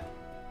 Oh yeah.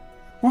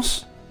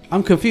 What's?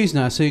 I'm confused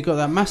now. So you've got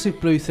that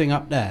massive blue thing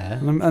up there,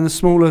 And the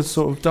smaller,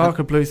 sort of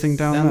darker blue thing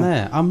down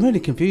there. I'm really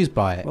confused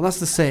by it. Well, that's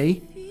the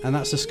sea. And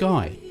that's the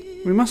sky.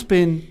 We must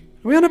be in.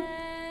 Are we on a?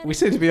 We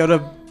seem to be on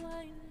a.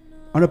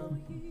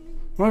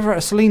 We're either at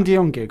a Celine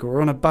Dion gig or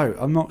we're on a boat.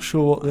 I'm not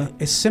sure what the.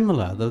 It's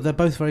similar. They're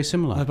both very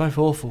similar. They're both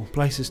awful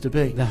places to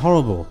be. They're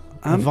horrible.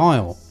 They're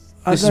vile.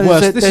 This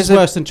there's is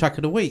worse than Track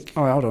of the Week.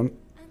 Oh, hold on.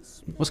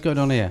 What's going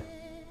on here?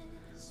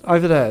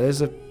 Over there,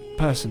 there's a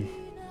person.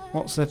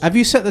 What's that? Have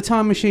you set the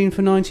time machine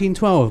for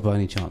 1912 by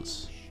any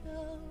chance?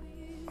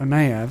 I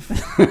may have.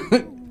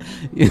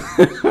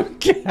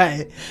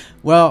 Okay.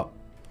 Well,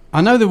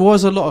 I know there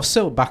was a lot of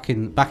silt back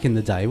in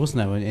the day, wasn't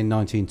there? In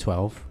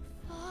 1912,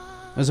 there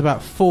was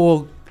about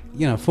 4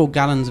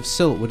 gallons of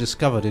silt were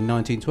discovered in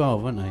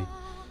 1912, weren't they?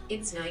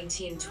 It's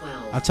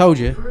 1912. I told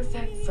you.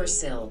 Perfect for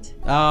silt.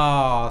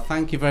 Oh,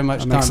 thank you very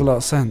much. That makes a lot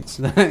of sense.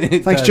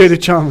 It Thanks, does. Judith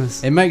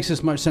Chalmers. It makes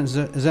as much sense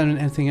as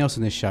anything else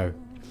in this show.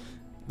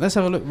 let's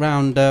have a look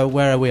round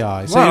where we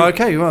are. So Well,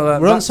 okay. Well,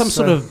 we're on some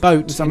sort of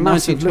boat It's a in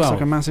massive. Looks 1912.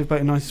 like a massive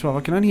boat in 1912.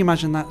 I can only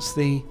imagine that's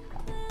the.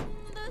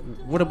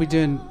 What are we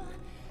doing?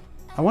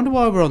 I wonder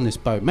why we're on this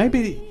boat.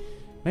 Maybe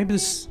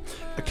there's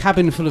a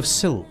cabin full of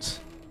silt.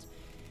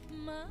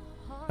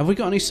 Have we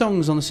got any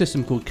songs on the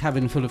system called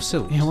Cabin Full of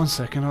Silt? Yeah, one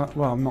second.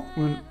 I'm not.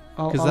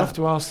 I'll have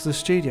to ask the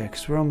studio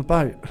because we're on the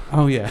boat.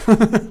 Oh yeah.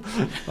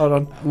 Hold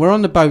on. We're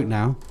on the boat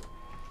now.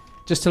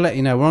 Just to let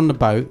you know, we're on the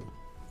boat.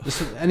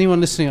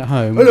 Anyone listening at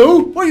home? Hello.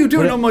 What are you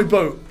doing What- on my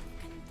boat?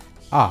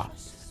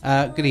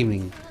 Good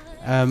evening.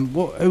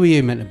 Who are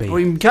you meant to be?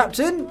 I'm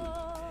captain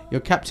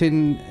You're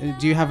captain.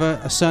 Do you have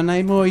a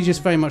surname, or are you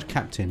just very much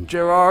captain?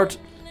 Gerard.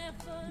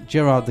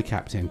 Gerard the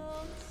captain.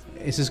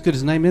 It's as good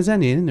as a name as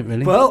any, isn't it?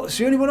 Really. Well, it's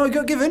the only one I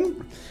got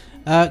given.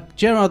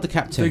 Gerard the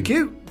captain. Thank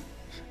you.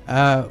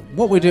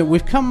 What we're doing,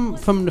 we've come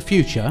from the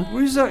future.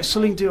 Who's that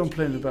Celine Dion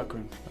playing in the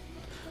background?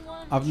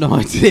 I've no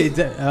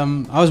idea.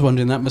 I was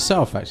wondering that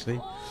myself,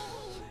 actually.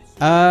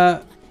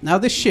 Now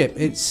this ship,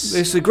 it's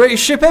It's the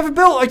greatest ship ever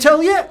built, I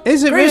tell you.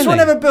 Is it Greatest really? one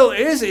ever built.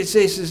 It is. It's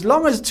as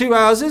long as 2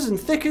 houses and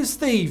thick as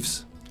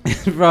thieves.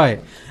 right.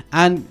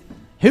 And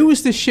who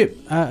was this ship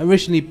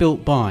originally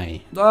built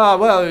by? Ah,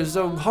 well, it was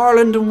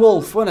Harland and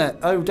Wolff, wasn't it?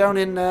 Oh, down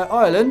in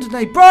Ireland. And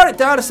they brought it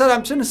down to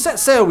Southampton and set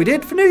sail, we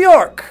did, for New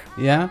York.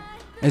 Yeah.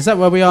 Is that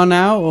where we are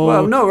now? Or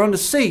Well, no, we're on the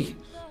sea.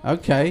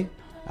 Okay.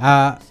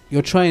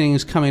 Your training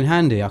has come in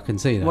handy. I can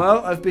see that.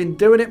 Well, I've been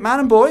doing it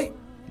man and boy.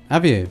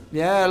 Have you?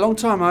 Yeah, a long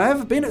time I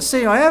have. Been at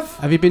sea, I have.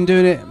 Have you been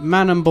doing it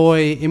man and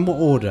boy in what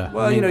order?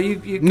 Well, I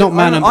mean, you not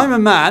man and I'm a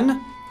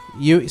man.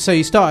 So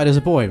you started as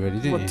a boy, really,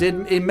 didn't Well,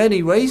 you? in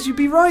many ways, you'd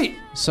be right.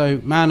 So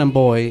man and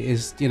boy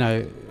is,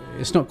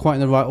 it's not quite in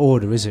the right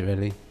order, is it?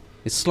 Really?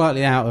 It's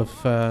slightly out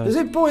of. Is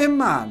it boy and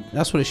man?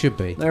 That's what it should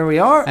be. There we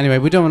are. Anyway,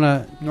 we don't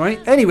want to. Right.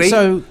 Anyway,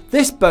 So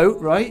this boat,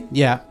 right?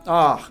 yeah,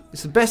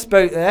 It's the best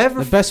boat that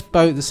ever the best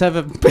boat that's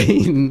ever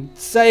been,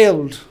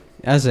 sailed.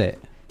 has it?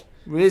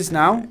 It is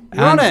now.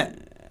 You're on it.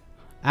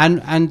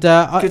 And Good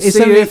to is see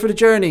there you any, here for the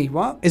journey.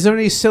 What? is there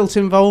any silt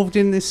involved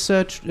in this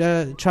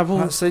travel?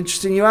 That's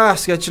interesting you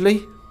ask,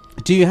 actually.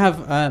 Do you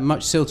have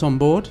much silt on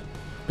board?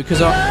 Because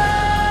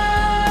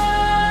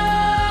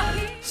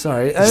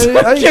Sorry.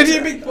 Can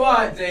you be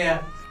quiet,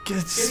 dear?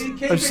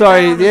 I'm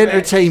sorry. The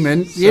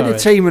entertainment,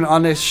 Sorry.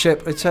 on this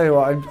ship. I tell you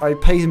what, I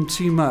pay them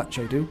too much.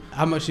 I do.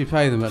 How much do you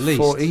pay them at least?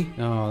 40.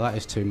 Oh, that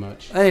is too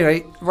much.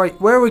 Anyway, right.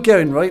 Where are we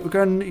going? Right, we're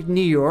going to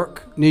New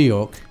York. New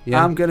York.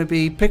 Yeah. I'm going to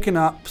be picking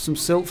up some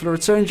silt for the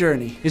return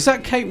journey. Is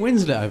that Kate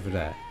Winslet over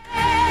there?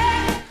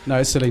 No,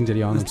 it's Celine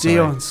Dion. I'm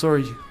Dion,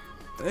 sorry. Sorry.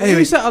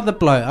 Who's that other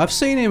bloke? I've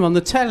seen him on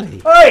the telly.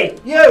 Hey,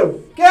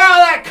 you! Get out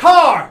of that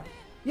car!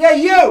 Yeah,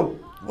 you!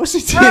 What's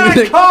he Get out of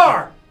doing? that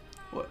car!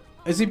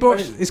 Has he brought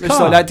his Looks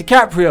car? like that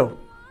DiCaprio.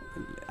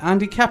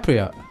 Andy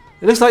Caprio.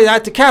 It looks like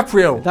that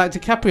DiCaprio. That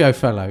DiCaprio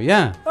fellow,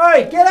 yeah.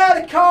 Hey, get out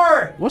of the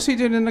car! What's he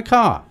doing in the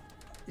car?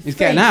 He's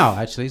getting out,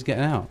 actually. He's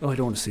getting out. Oh, I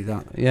don't want to see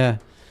that. Yeah.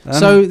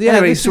 So, yeah.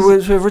 Anyway, this so is-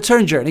 it's a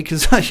return journey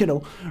because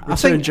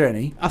return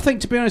journey. I think,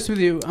 to be honest with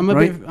you, I'm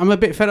Right. a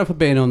bit fed up of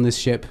being on this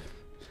ship.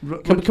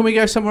 Can we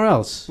go somewhere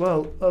else?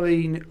 Well, I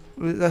mean,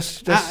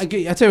 that's I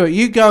tell you what,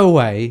 you go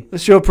away.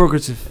 that's your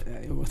prerogative.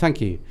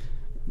 Thank you.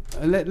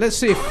 Let's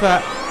see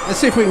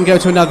if we can go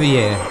to another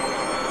year.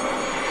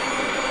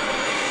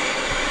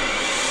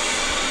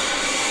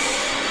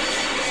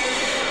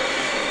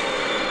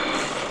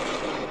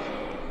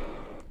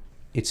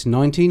 It's I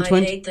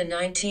 1920. hate the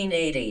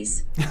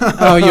 1980s.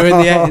 Oh, you're in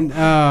the end.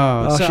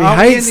 Oh, Oh, so she are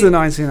we hates in the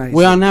 1980s.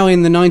 We are now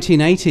in the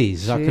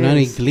 1980s. I She can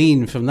only is.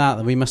 glean from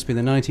that we must be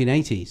the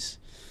 1980s.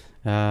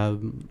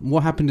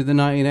 What happened in the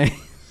 1980s?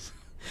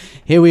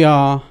 Here we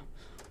are,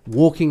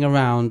 walking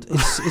around.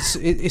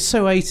 It's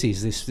so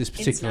 80s. This It's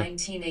particular.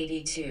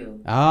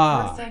 1982.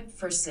 Ah, Perfect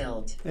for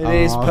silt. It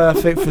is Oh.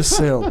 perfect for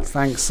silt.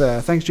 Thanks,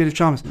 thanks, Judith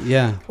Chalmers.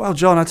 yeah. Well,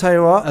 John, I tell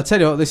you what, I'll tell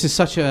you what. This is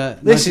such a.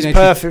 this is 1980s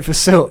perfect for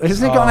silt.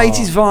 Isn't it got an Oh.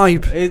 80s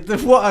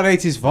vibe? What an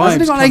 80s vibe.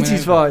 Hasn't it got an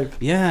 80s vibe?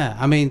 Yeah,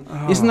 I mean,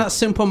 isn't that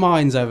Simple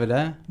Minds over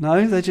there?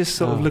 No, they just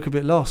sort of Oh. look a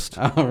bit lost.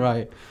 All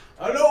right.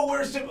 Hello,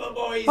 we're Simple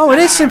Boys. Oh, it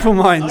is Simple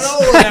Minds.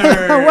 Hello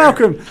there.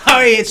 Welcome.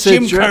 Hi, it's So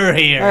Jim Jim- Kerr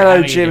here. Hello, How are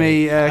you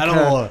Jimmy, doing?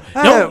 Hello.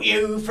 Kerr. Don't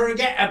you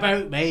forget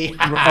about me.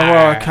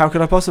 Well, how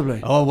could I possibly?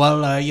 Oh,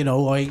 well, you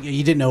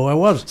didn't know who I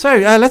was. So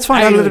let's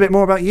find out a I- little bit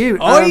more about you.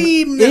 I'm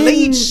the in-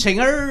 lead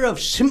singer of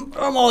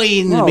Simple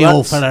Minds, Well, me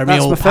old that's fella, me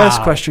that's old my first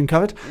pal. question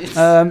covered.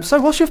 So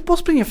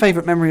what's been your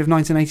favourite memory of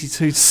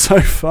 1982 so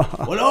far?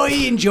 Well, I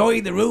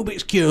enjoyed the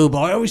Rubik's Cube.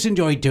 I always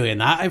enjoyed doing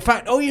that. In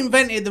fact, I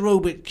invented the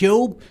Rubik's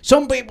Cube.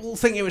 Some people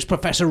think it was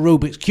Professor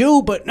Rubik's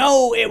Cube, but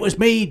no, it was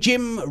me,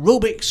 Jim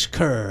Rubik's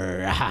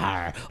Kerr.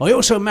 I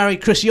also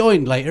married Chris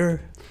Yoyne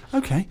later.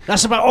 Okay.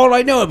 That's about all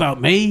I know about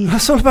me.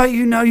 That's all about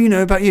you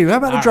know about you. How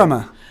about the Ah.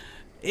 drummer?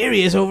 Here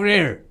he is over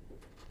here.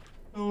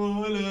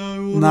 Oh,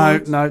 hello.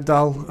 No,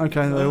 dull.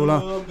 Okay, they all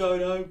are. I'm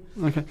going home.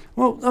 Okay.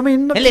 Well, I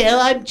mean, Hello,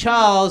 I'm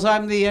Charles.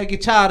 I'm the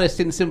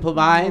guitarist in Simple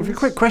Minds.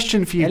 quick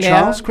question for you, Hello.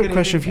 Charles. Quick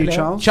question for you, Hello.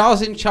 Charles.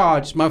 Charles in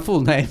Charge, my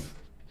full name.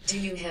 Do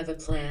you have a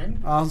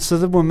plan? Answer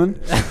the woman.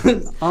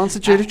 Answer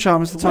Judith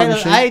Chalmers, the time Well,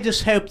 machine. I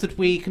just hope that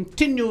we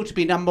continue to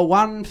be number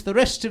one for the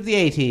rest of the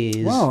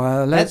 80s.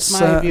 Well, That's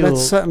my view.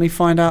 let's certainly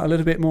find out a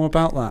little bit more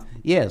about that.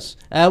 Yes.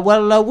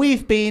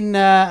 We've been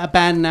a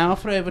band now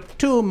for over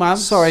 2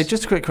 months. Sorry,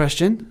 just a quick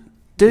question.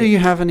 Do you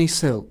have any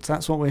silt?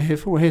 That's what we're here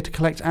for. We're here to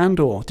collect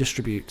and/or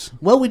distribute.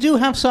 Well, we do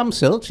have some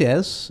silt,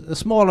 yes. A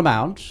small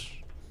amount.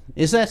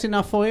 Is that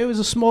enough for you? Is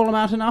a small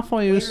amount enough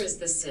for you? Where is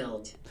the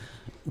silt?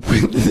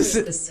 Where is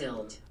the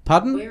silt?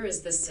 Pardon? Where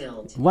is the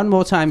silt? One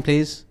more time,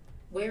 please.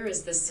 Where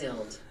is the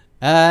silt?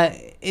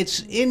 It's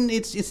in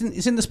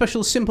the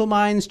special Simple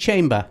Minds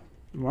chamber,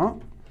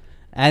 What?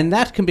 and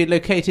that can be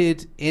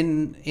located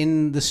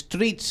in the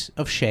Street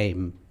of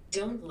Shame.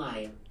 Don't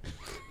lie.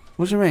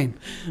 What do you mean?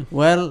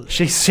 Well,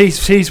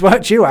 She's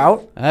worked you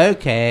out.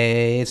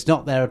 okay, it's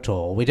not there at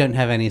all. We don't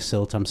have any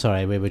silt. I'm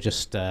sorry, we were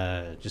just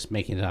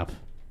making it up.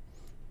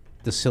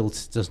 The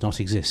silt does not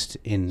exist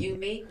in. You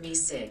make me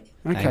sick.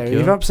 Okay, Thank you.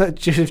 you've upset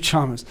Judith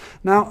Chalmers.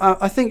 Now,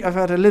 I think I've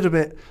had a little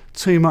bit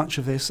too much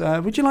of this.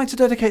 Would you like to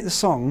dedicate the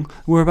song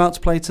we're about to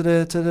play to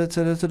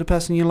the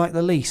person you like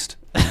the least?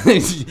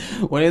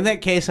 Well, in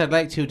that case, I'd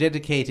like to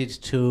dedicate it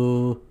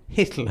to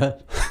Hitler.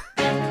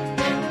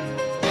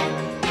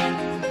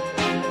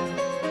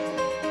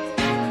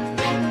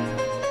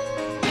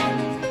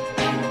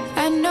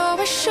 I know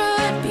I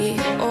should be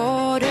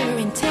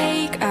ordering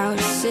takeout,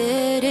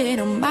 sitting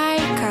on my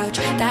couch,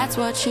 that's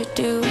what you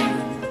do.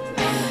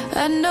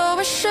 I know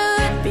I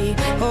should be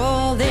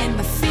holding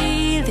my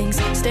feelings,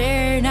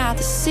 staring at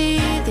the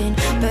ceiling,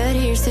 but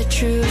here's the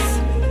truth.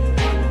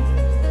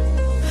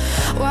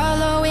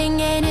 Wallowing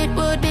in it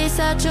would be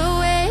such a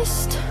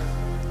waste.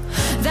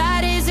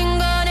 That isn't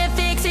gonna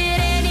fix it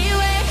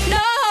anyway.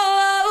 No.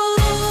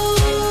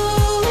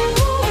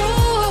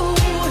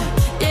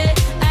 Yeah,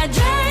 I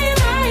dry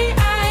my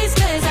eyes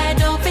 'cause I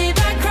don't feel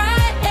like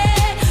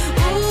crying.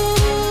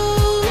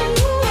 Ooh,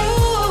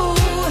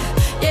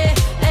 yeah,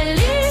 at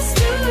least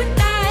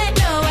tonight.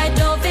 No, I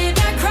don't feel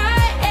like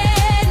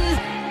crying.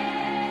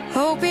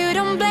 Hope you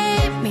don't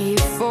blame me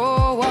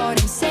for what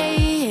I'm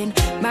saying.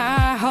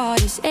 My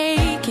heart is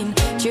aching.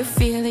 Do you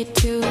feel it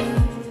too?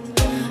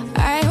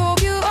 I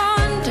hope you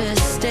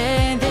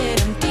understand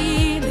that I'm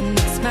dealing.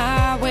 It's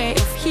my way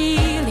of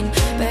healing,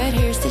 but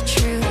here's the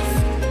truth.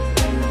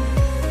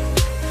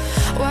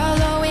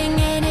 Wallowing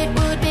in it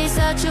would be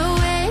such a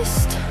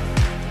waste.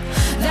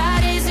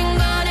 That isn't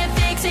gonna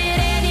fix it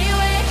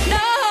anyway.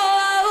 No.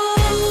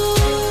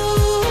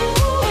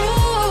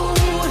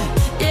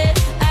 Yeah,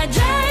 I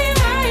dry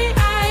my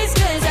eyes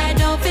 'cause I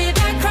don't feel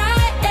like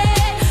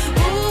crying.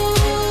 Ooh,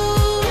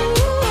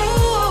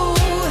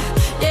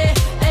 yeah,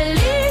 at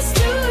least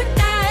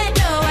tonight.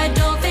 No, I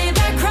don't feel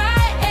like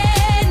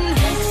crying.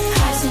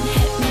 It hasn't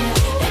hit me yet,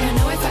 and I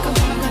know if I go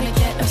home I'm gonna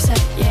get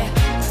upset. Yeah,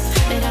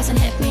 it hasn't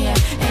hit me yet,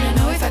 and I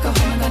know if I go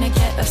home I'm gonna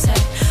get upset.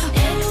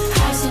 It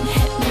hasn't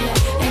hit me yet,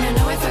 and I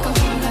know if I go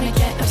home I'm gonna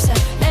get upset.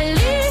 At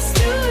least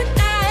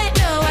tonight.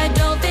 No, I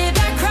don't feel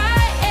like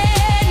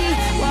crying.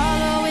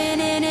 Wallowing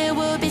in it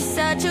would be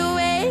such a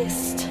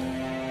waste.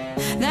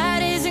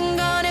 That isn't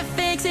gonna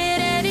fix it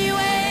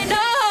anyway.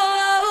 No.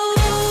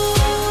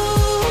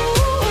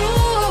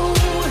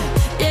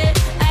 Yeah,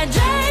 I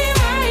dry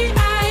my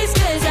eyes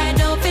 'cause I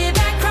don't feel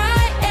like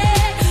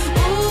crying.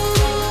 Ooh,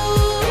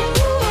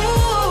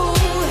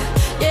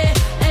 yeah,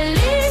 at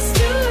least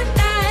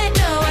tonight.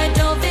 No, I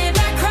don't feel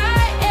like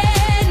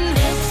crying.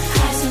 It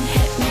hasn't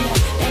hit me yet,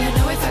 and I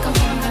know if I go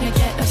home I'm gonna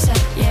get upset.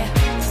 Yeah,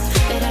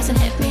 it hasn't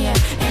hit me yet,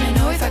 and I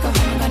know if I go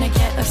home I'm gonna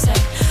get upset.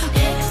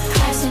 It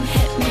hasn't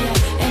hit me yet,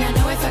 and I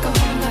know if I go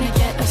home I'm gonna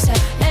get upset.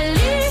 At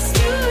least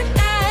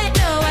tonight.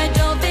 No, I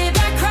don't feel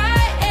like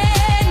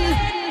crying.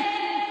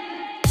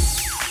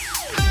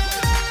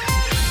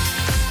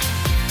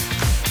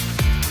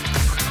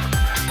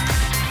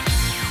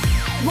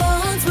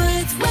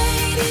 Wandsworth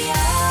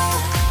Radio.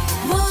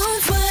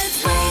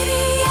 Wandsworth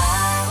Radio.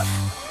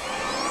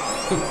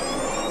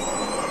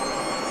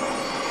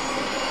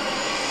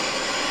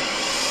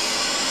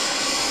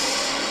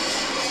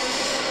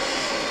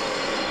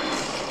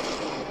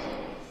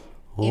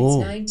 It's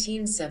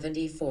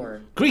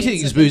 1974.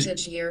 Greetings, it's a booze-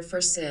 vintage year for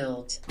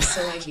silt,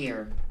 so I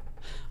hear.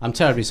 I'm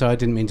terribly sorry, I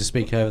didn't mean to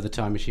speak over the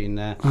time machine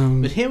there.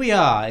 But here we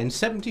are in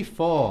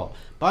 74.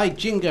 By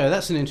Jingo,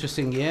 that's an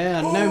interesting year,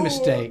 and no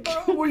mistake.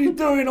 What are you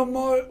doing on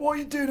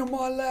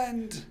my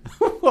land?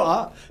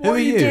 What? Who are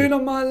you? doing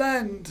on my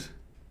land?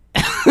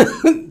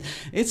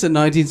 It's a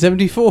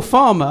 1974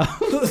 farmer.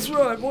 That's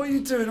right. What are you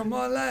doing on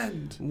my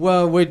land?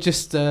 Well, we're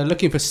just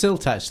looking for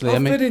silt, actually.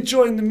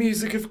 enjoying the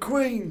music of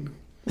Queen.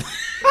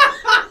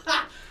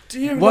 Do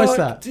you Why is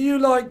that? Do you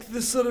like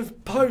the sort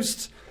of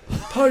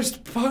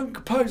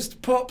post-punk,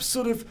 post-pop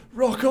sort of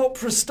rock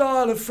opera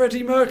style of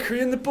Freddie Mercury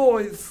and the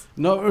Boys?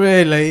 Not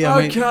really.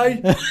 I mean,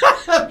 Okay,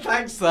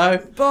 thanks, though.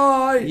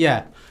 bye.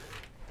 Yeah.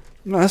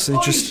 No, that's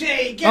interesting.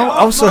 Oi, get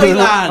off so my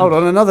land. hold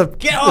on, another.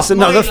 Get There's off my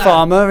another land.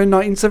 farmer in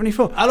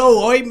 1974.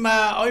 Hello,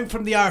 I'm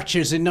from the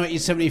Archers in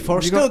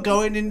 1974. Still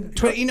going in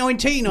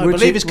 2019, I Would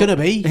believe you- it's going to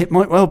be. It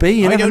might well be.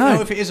 You I never don't know.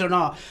 know. If it is or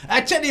not.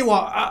 I tell you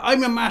what,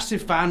 I'm a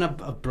massive fan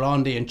of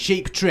Blondie and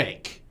Cheap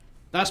Trick.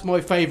 That's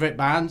my favourite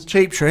band.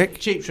 Cheap Trick.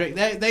 Cheap Trick.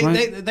 Right.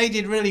 They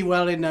did really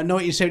well in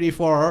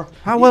 1974.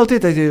 How well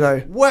did they do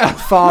though? Well,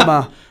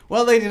 Farmer.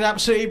 Well, they did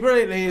absolutely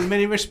brilliantly in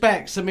many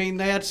respects. I mean,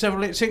 they had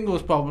several hit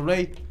singles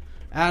probably,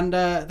 and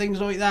things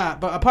like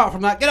that. But apart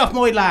from that, get off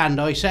my land,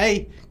 I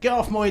say. Get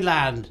off my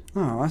land.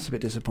 Oh, that's a bit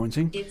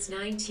disappointing. It's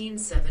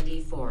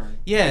 1974.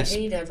 Yes. I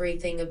hate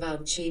everything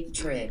about Cheap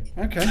Trick.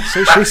 Okay,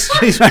 so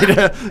she's made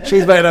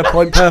her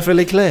point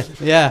perfectly clear.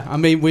 Yeah, I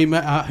mean,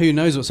 who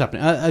knows what's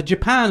happening?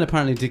 Japan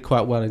apparently did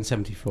quite well in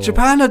 '74.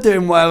 Japan are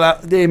doing well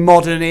at the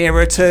modern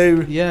era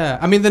too. Yeah,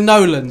 I mean the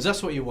Nolans.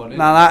 That's what you wanted.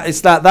 Now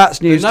that's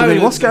news to me.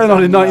 Nolans What's going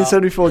on in are coming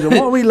 1974, John?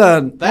 What have we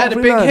learned? They had a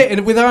big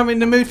hit with "I'm in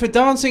the Mood for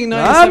Dancing" in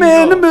I'm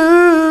 1974. in the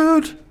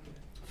mood.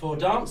 For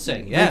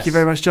dancing. Yes. Thank you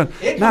very much, John.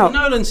 Here come Now, the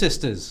Nolan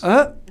sisters.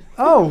 so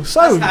That's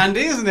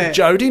handy, isn't it?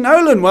 Jodie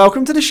Nolan,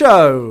 welcome to the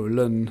show.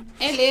 Hello,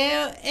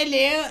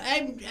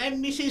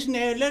 I'm Mrs.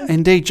 Nolan.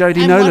 Indeed,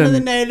 Jodie I'm Nolan. one of the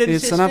Nolan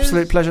It's sisters. an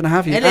absolute pleasure to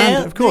have you. Hello,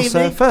 And of course, good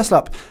evening. first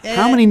up,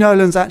 how many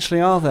Nolans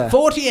actually are there?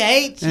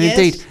 48, And yes.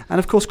 Indeed. And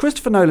of course,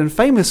 Christopher Nolan,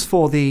 famous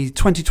for the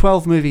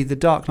 2012 movie The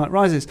Dark Knight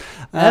Rises.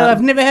 Oh,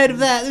 I've never heard of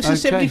that. This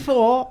is okay.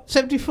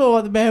 74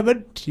 at the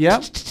moment.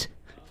 Yeah.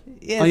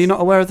 Yes. Are you not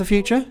aware of the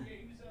future?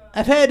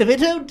 I've heard of it.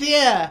 Oh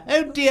dear,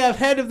 I've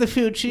heard of the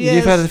future. Yes.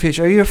 You've heard of the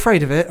future. Are you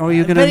afraid of it, or are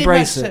you going to Very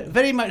embrace much it? So,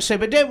 very much so,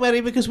 but don't worry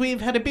because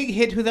we've had a big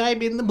hit with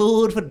 "I'm in the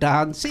Mood for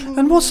Dancing."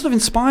 And what sort of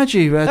inspired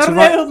you to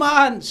write?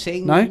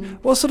 Romancing. No.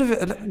 What sort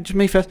of to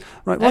me first?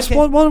 Right. Okay.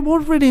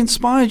 What really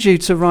inspired you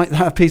to write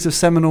that piece of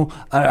seminal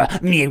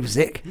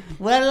music?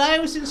 Well, I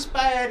was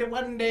inspired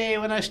one day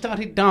when I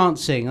started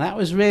dancing. That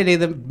was really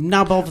the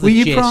nub of the Were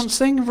you gist.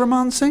 prancing,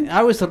 romancing?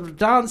 I was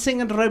dancing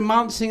and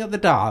romancing at the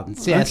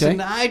dance, yes. Okay.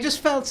 And I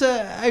just felt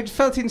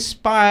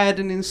inspired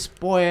and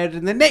inspired.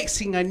 And the next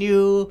thing I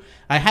knew,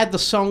 I had the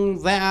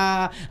song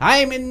there.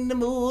 I'm in the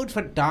mood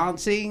for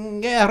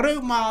dancing,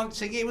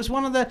 romancing. It was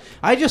one of the.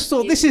 I just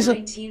thought It's this is a.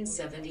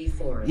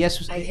 1974.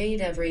 Yes. I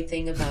hate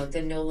everything about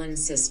the Nolan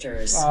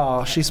sisters.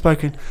 Oh, she's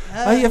spoken.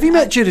 Have you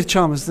met Judith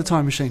Chalmers, the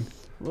Time Machine?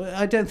 Well,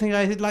 I don't think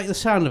I like the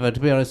sound of her, to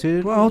be honest with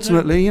you. Well,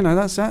 ultimately,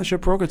 that's your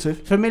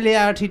prerogative.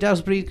 Familiarity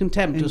does breed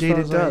contempt. Indeed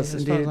as it far does,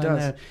 as indeed it I does.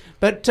 know.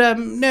 But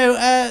no,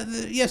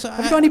 yes.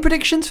 Have you got any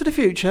predictions for the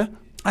future?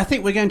 I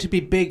think we're going to be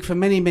big for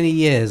many, many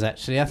years,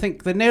 actually. I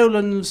think the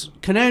Nolans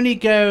can only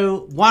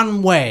go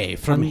one way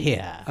from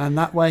here. And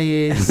that way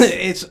is.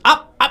 It's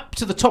up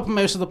to the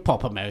topmost of the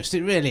poppermost.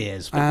 It really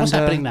is. But what's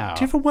happening now?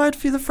 Do you have a word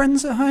for the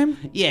friends at home?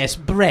 Yes,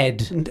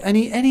 bread. And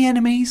any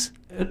enemies?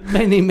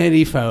 Many,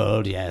 many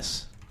fold,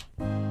 yes.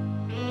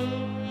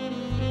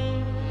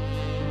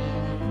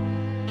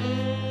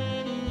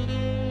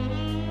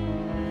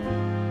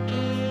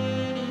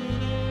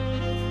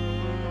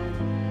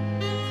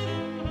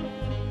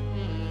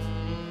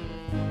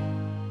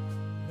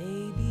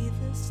 Maybe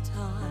this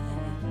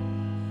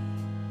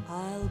time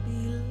I'll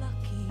be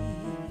lucky.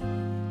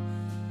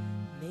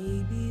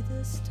 Maybe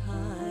this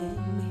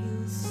time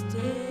he'll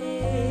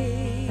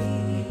stay.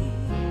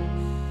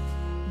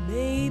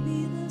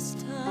 Maybe this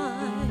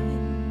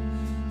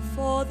time,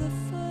 for the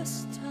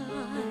first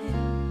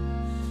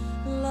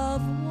time,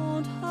 love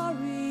won't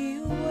hurry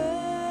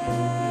away.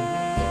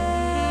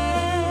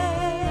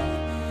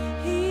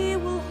 He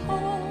will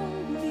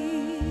hold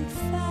me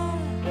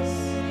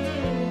fast.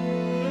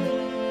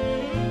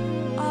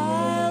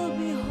 I'll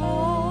be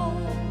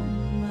home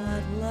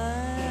at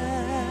last,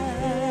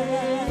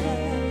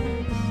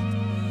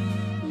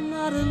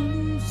 not a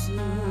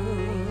loser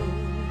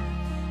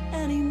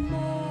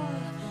anymore,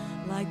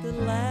 like the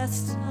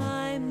last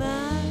time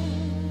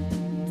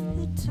and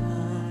the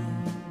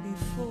time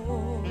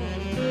before.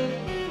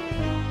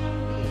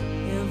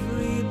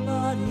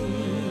 Everybody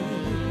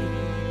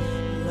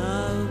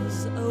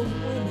loves a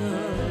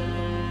winner,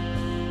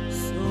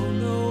 so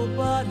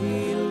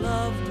nobody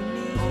loved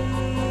me.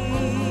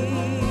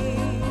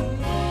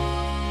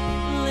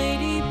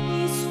 Lady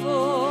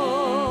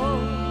peaceful,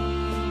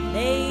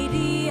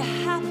 lady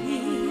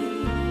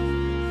happy,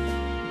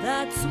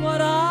 that's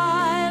what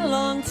I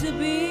long to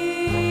be.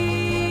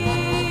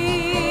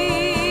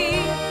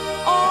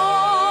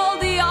 All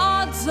the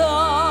odds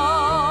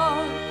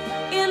are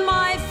in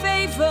my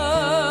favor,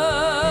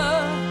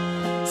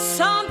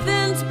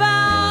 something's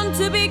bound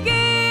to begin.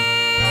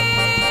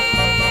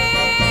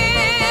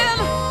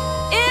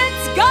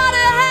 It's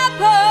gotta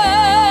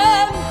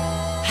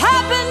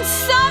happen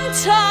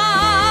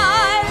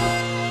sometime.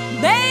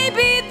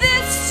 Maybe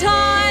this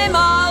time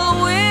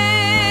I'll win.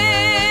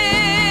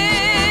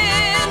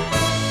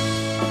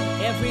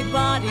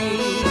 Everybody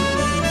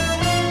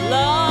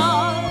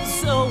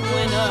loves a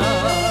winner,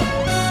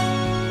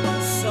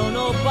 so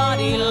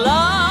nobody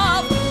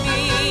loved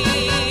me.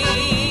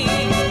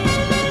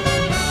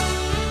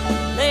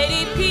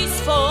 Lady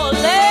peaceful,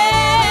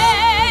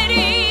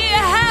 lady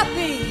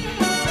happy,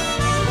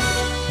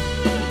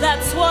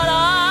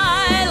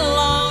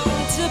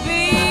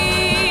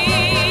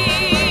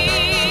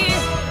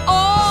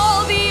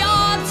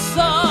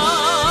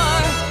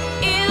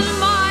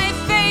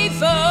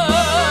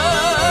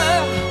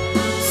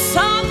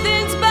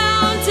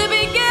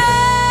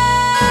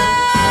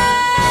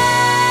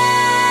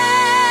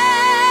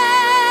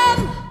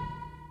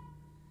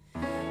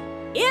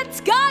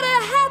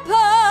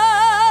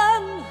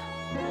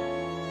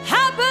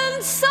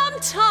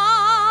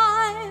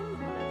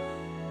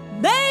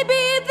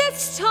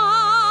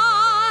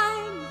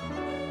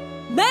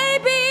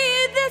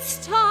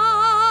 this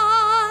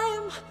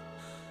time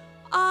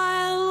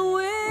I'll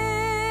win.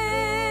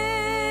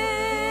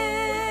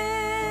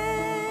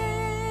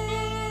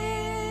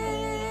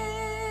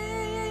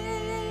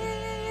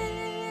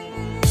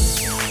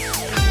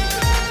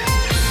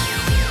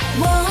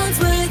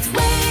 Wandsworth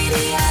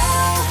Radio.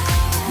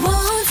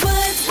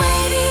 Wandsworth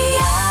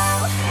Radio.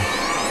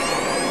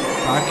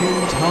 Back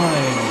in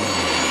time.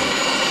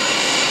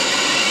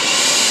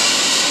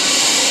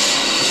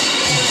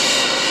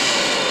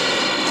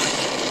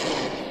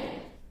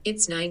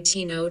 It's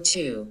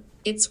 1902.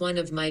 It's one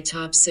of my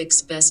top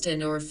 6 best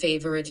and or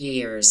favorite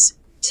years.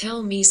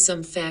 Tell me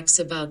some facts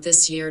about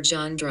this year,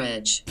 John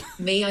Dredge.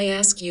 May I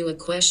ask you a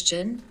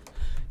question?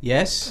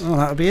 Yes. Oh,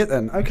 that'll be it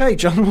then. Okay,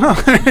 John. Well,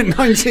 in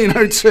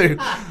 1902,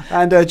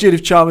 and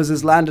Judith Chalmers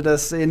has landed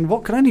us in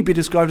what can only be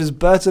described as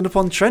Burton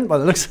upon Trent by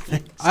the looks of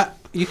things.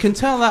 You can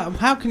tell that.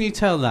 How can you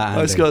tell that,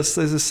 Andy? There's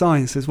a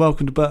sign that says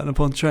 "Welcome to Burton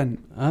upon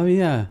Trent." Oh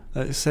yeah.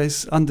 It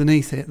says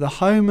underneath it, "The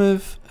home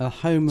of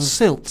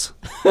silt."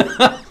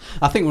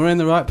 I think we're in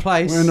the right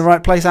place. We're in the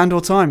right place and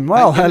or time.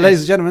 Well, Thank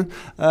ladies and gentlemen,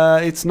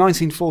 it's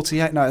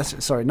 1948. No,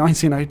 sorry,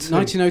 1902.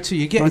 1902.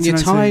 You're getting your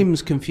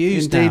times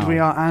confused Indeed, now. we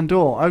are and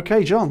or.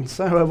 Okay, John.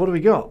 So what do we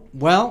got?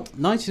 Well,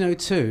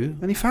 1902.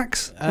 Any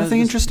facts?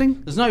 Anything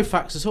interesting? There's no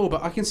facts at all,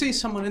 but I can see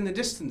someone in the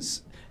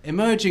distance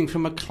emerging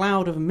from a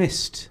cloud of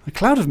mist. A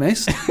cloud of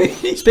mist?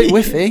 It's a bit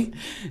whiffy.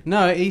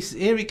 No,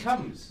 here he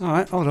comes. All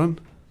right, hold on.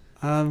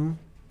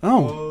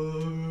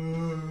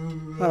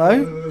 Hello,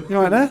 you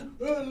right there?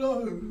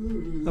 Hello.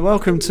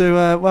 Welcome to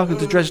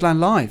Dredgeland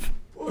Live.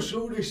 What's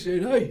all this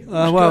then, hey?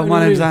 Well,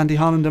 my name's Andy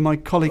Harlander, my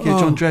colleague here,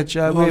 John Dredge.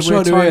 We're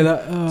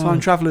time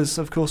travellers,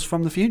 of course,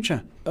 from the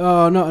future.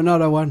 Oh, not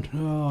another one.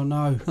 Oh,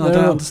 no. I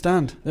don't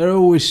understand. They're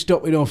always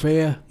stopping off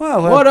here.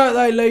 Well, why don't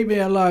they leave me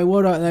alone?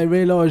 Why don't they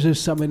realise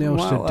there's something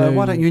else to do?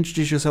 Why don't you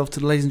introduce yourself to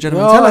the ladies and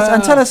gentlemen?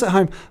 Tell us at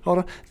home. Hold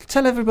on.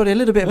 Tell everybody a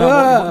little bit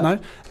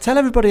about Tell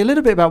everybody a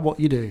little bit about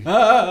what you do.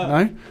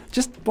 No,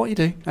 just what you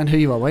do and who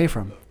you are. Where you're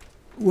from.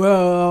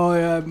 Well, I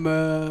am.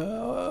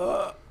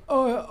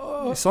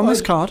 It's on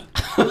this card.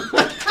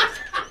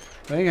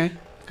 There you go.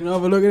 Can I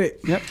have a look at it?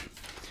 Yep.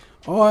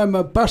 I'm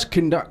a bus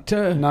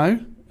conductor.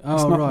 No.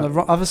 It's not right. on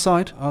the other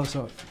side. Other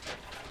side.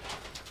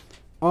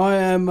 I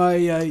am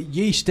a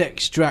yeast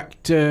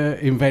extract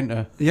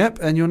inventor. Yep.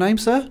 And your name,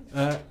 sir?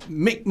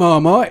 Mick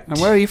Marmite. And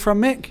where are you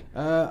from, Mick?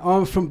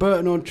 I'm from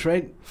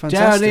Burton-on-Trent.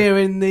 Fantastic. Down here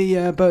in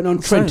the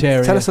Burton-on-Trent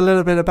area. Tell us a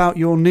little bit about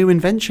your new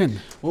invention.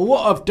 Well,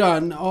 what I've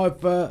done,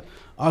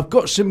 I've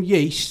got some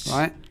yeast,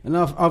 right, and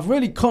I've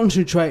really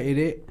concentrated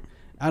it,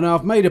 and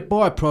I've made a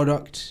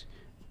byproduct,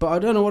 but I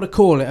don't know what to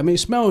call it. I mean, it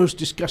smells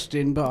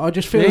disgusting, but I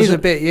just feel it is a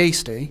bit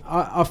yeasty.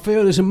 I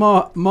feel there's a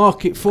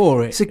market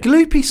for it. It's a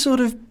gloopy sort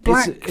of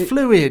black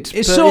fluid.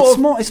 It's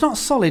not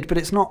solid, but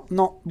it's not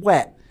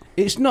wet.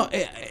 It's not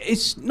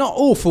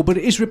awful, but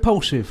it is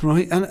repulsive.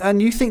 Right,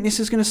 and you think this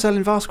is going to sell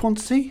in vast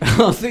quantity?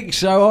 I think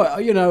so.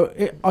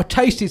 I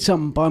tasted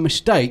something by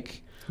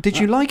mistake. Did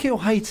you like it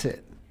or hate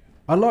it?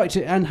 I liked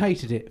it and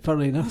hated it,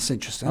 funnily enough. That's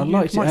interesting. I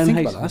liked it and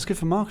hated it. That's good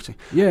for marketing.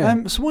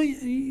 Yeah. So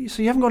you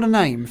haven't got a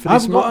name for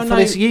this?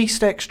 This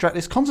yeast extract,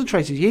 this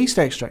concentrated yeast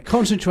extract.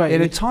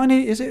 Concentrated. In a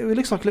tiny, it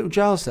looks like little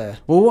jars there.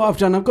 Well, what I've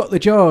done, I've got the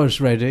jars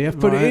ready.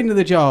 I've put it into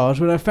the jars.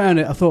 When I found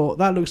it, I thought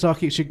that looks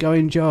like it should go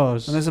in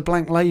jars. And there's a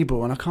blank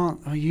label, and I can't.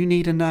 Oh, you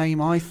need a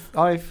name. I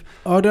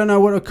don't know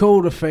what to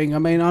call the thing. I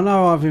mean, I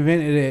know I've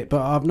invented it,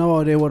 but I've no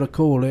idea what to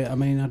call it. I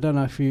mean, I don't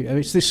know if you.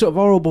 It's this sort of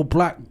horrible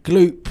black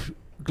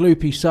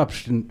gloopy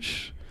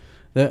substance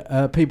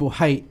that people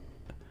hate.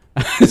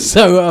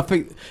 So I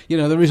think,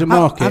 there is a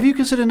market. Have you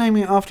considered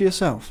naming it after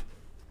yourself?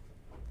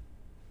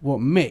 What,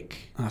 Mick?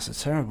 That's a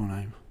terrible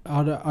name.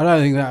 I don't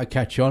think that would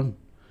catch on.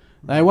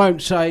 They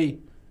won't say,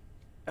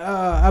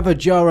 have a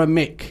jar of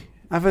Mick.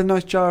 Have a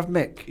nice jar of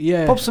Mick.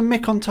 Yeah. Pop some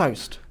Mick on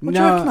toast. What do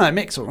you reckon? No,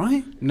 Mick's all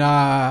right.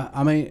 Nah,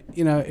 I mean,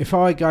 if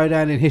I go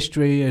down in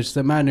history as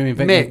the man who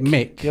invented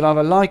Mick, you'll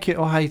either like it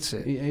or hate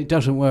it. It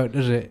doesn't work,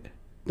 does it?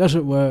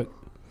 Doesn't work.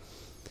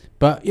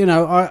 But,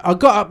 I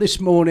got up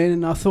this morning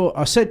and I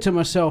said to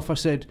myself, I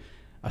said,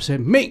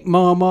 Mick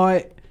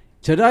Marmite,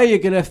 today you're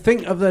going to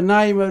think of the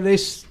name of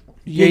this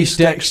yeast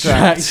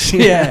extract.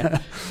 Yeah.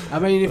 I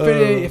mean,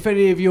 if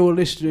any of your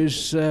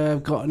listeners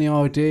have got any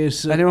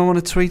ideas. Anyone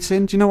want to tweet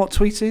in? Do you know what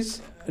tweet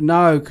is?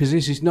 No, because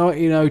this is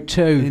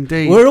 1902.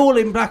 Indeed. We're all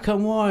in black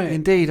and white.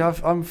 Indeed.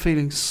 I'm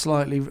feeling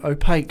slightly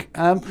opaque.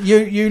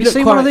 You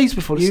seen one of these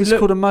before? This is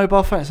called a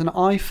mobile phone. It's an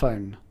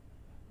iPhone.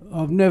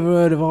 I've never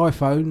heard of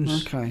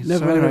iPhones. Okay,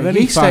 never heard of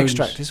any yeast phones.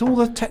 Extract. It's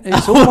all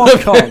it's all mod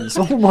cons.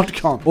 All mod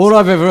cons. All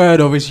I've ever heard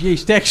of is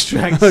yeast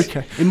extracts.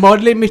 Okay. In my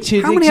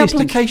limited How many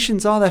existence.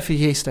 applications are there for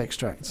yeast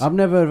extracts? I've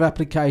never heard of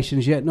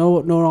applications yet,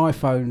 nor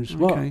iPhones.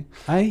 Okay. What?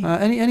 Hey?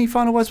 Any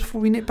final words before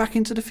we nip back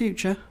into the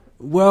future?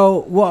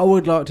 Well, what I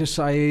would like to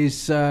say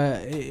is,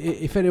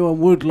 if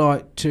anyone would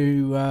like to,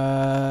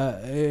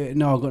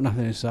 no, I've got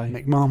nothing to say.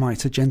 Mick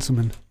Marmite, a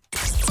gentleman.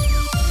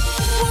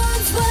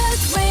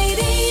 Wandsworth Radio.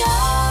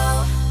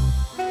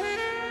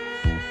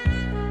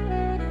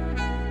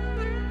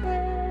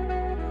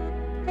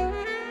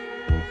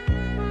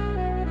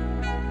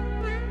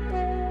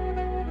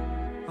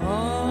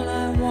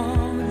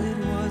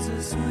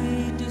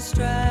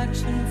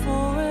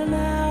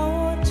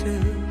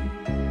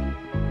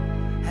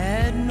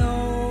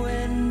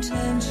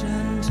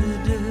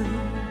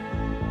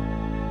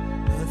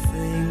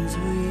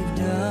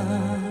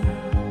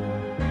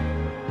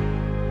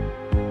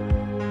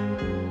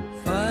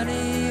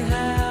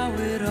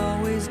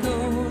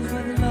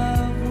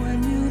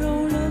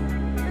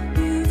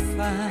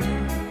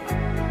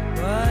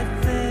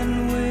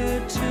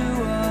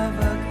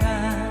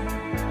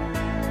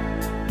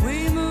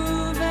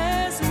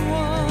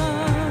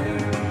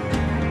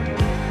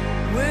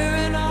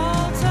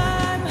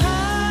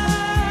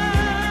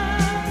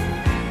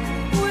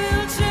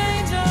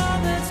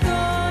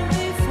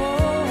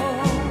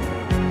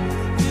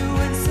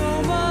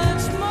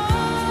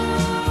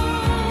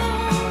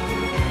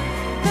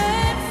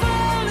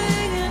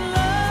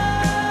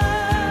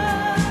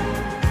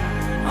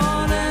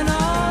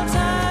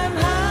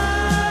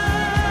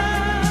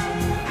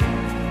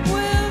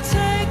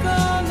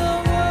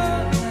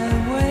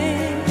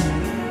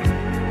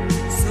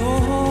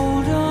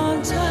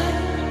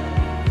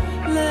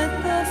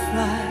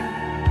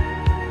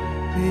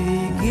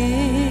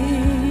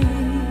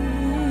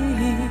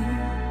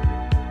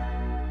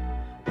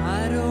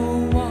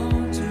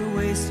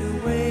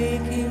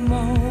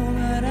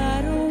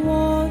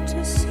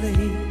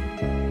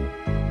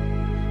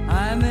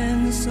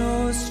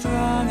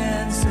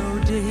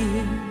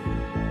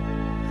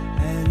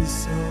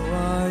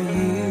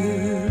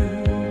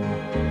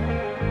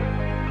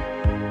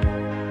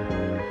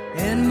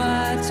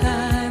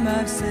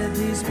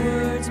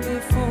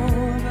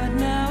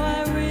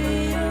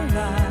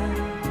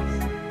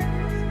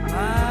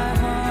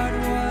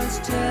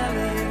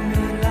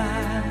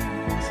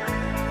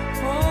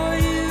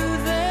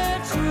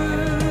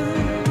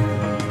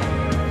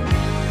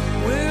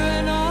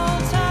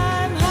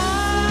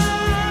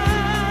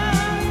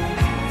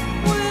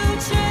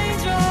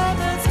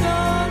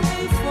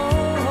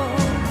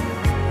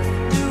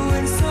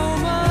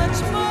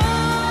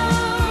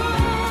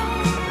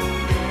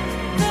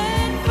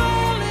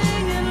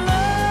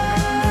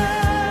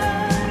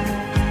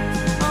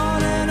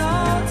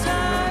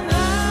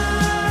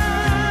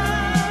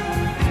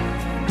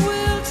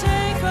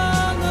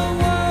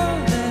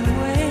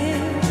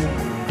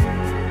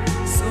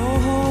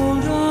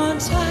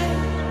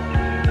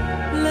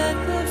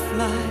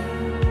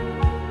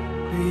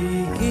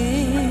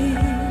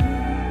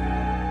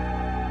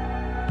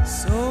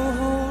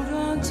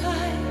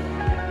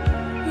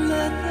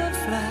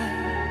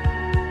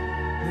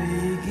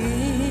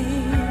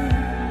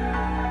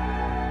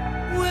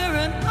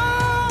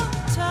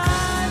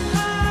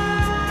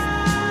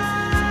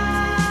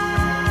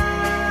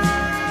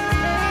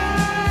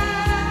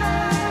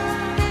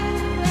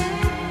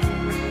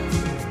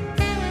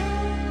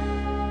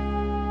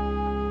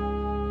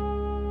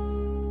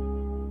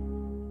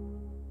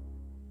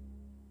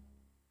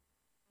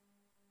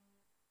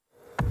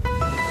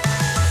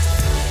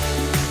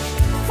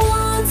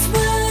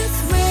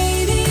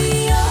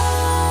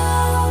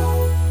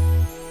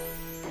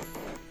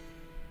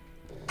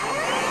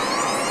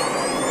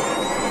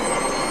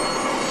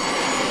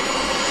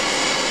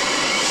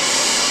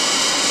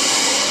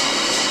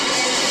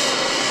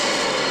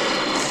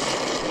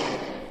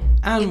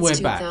 And It's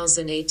we're back.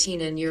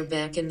 2018 and you're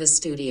back in the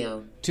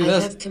studio. I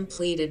 2000 have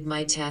completed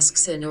my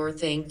tasks and or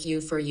thank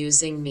you for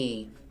using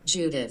me,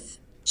 Judith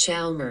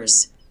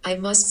Chalmers. I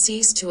must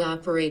cease to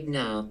operate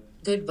now.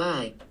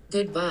 Goodbye.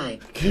 Goodbye.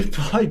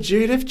 Goodbye,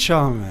 Judith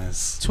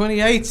Chalmers.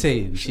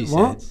 2018, she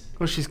What? said.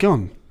 Well, she's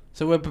gone.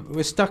 So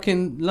we're stuck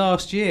in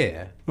last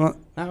year. What?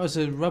 That was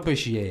a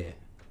rubbish year.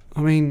 I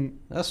mean,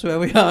 That's where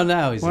we are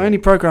now, is I it? only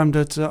programmed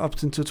it up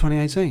until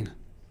 2018.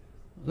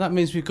 That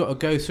means we've got to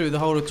go through the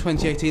whole of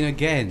 2018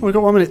 again. Well, we've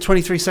got 1 minute,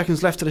 23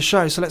 seconds left of the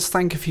show, so let's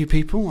thank a few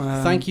people.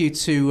 Thank you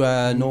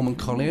to Norman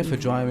Collier for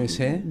driving us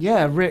here.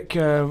 Yeah, Rick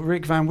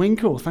Van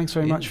Winkle, thanks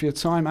very Yeah. much for your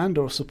time and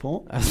or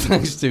support.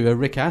 Thanks to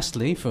Rick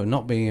Astley for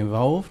not being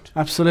involved.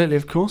 Absolutely,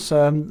 of course.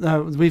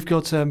 We've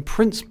got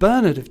Prince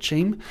Bernard of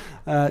Cheam.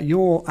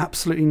 You're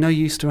absolutely no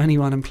use to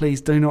anyone, and please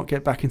do not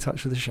get back in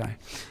touch with the show.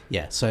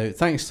 Yeah, so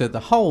thanks to the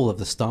whole of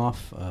the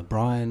staff,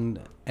 Brian,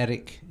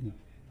 Eric,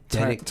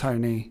 Derek,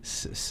 Tony,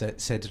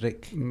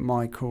 Cedric,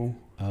 Michael,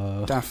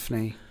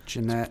 Daphne,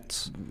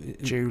 Jeanette,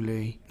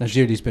 Julie. No,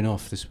 Julie's been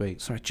off this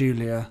week. Sorry,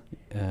 Julia,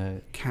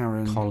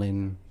 Karen,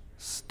 Colin,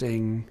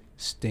 Sting,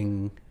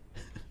 Sting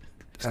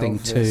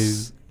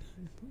Elvis,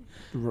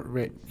 2,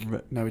 Rick.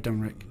 No, we've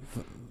done Rick.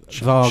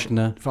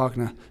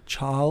 Wagner,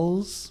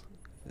 Charles,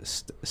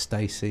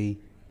 Stacey,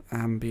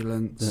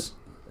 Ambulance,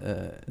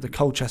 the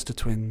Colchester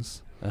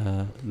twins,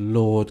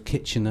 Lord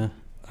Kitchener,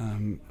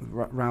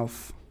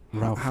 Ralph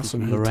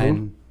Hassan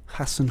Loren,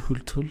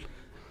 Hassenhüttel,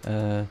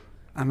 the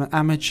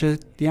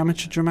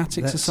Amateur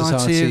Dramatic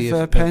Society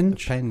of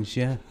Penge. Penge,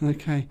 yeah.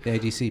 Okay. The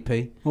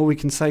ADCP. All we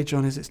can say,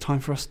 John, is it's time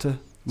for us to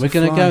We're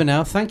going to fly. go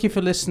now. Thank you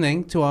for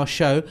listening to our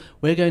show.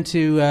 We're going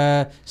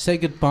to say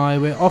goodbye.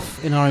 We're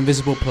off in our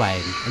invisible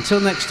plane. Until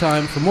next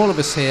time, from all of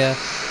us here,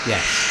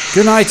 yes.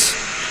 Good night.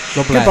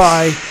 God bless.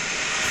 Goodbye.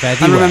 Fare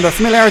thee And well. remember,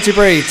 familiarity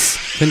breeds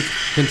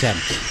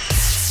Contempt.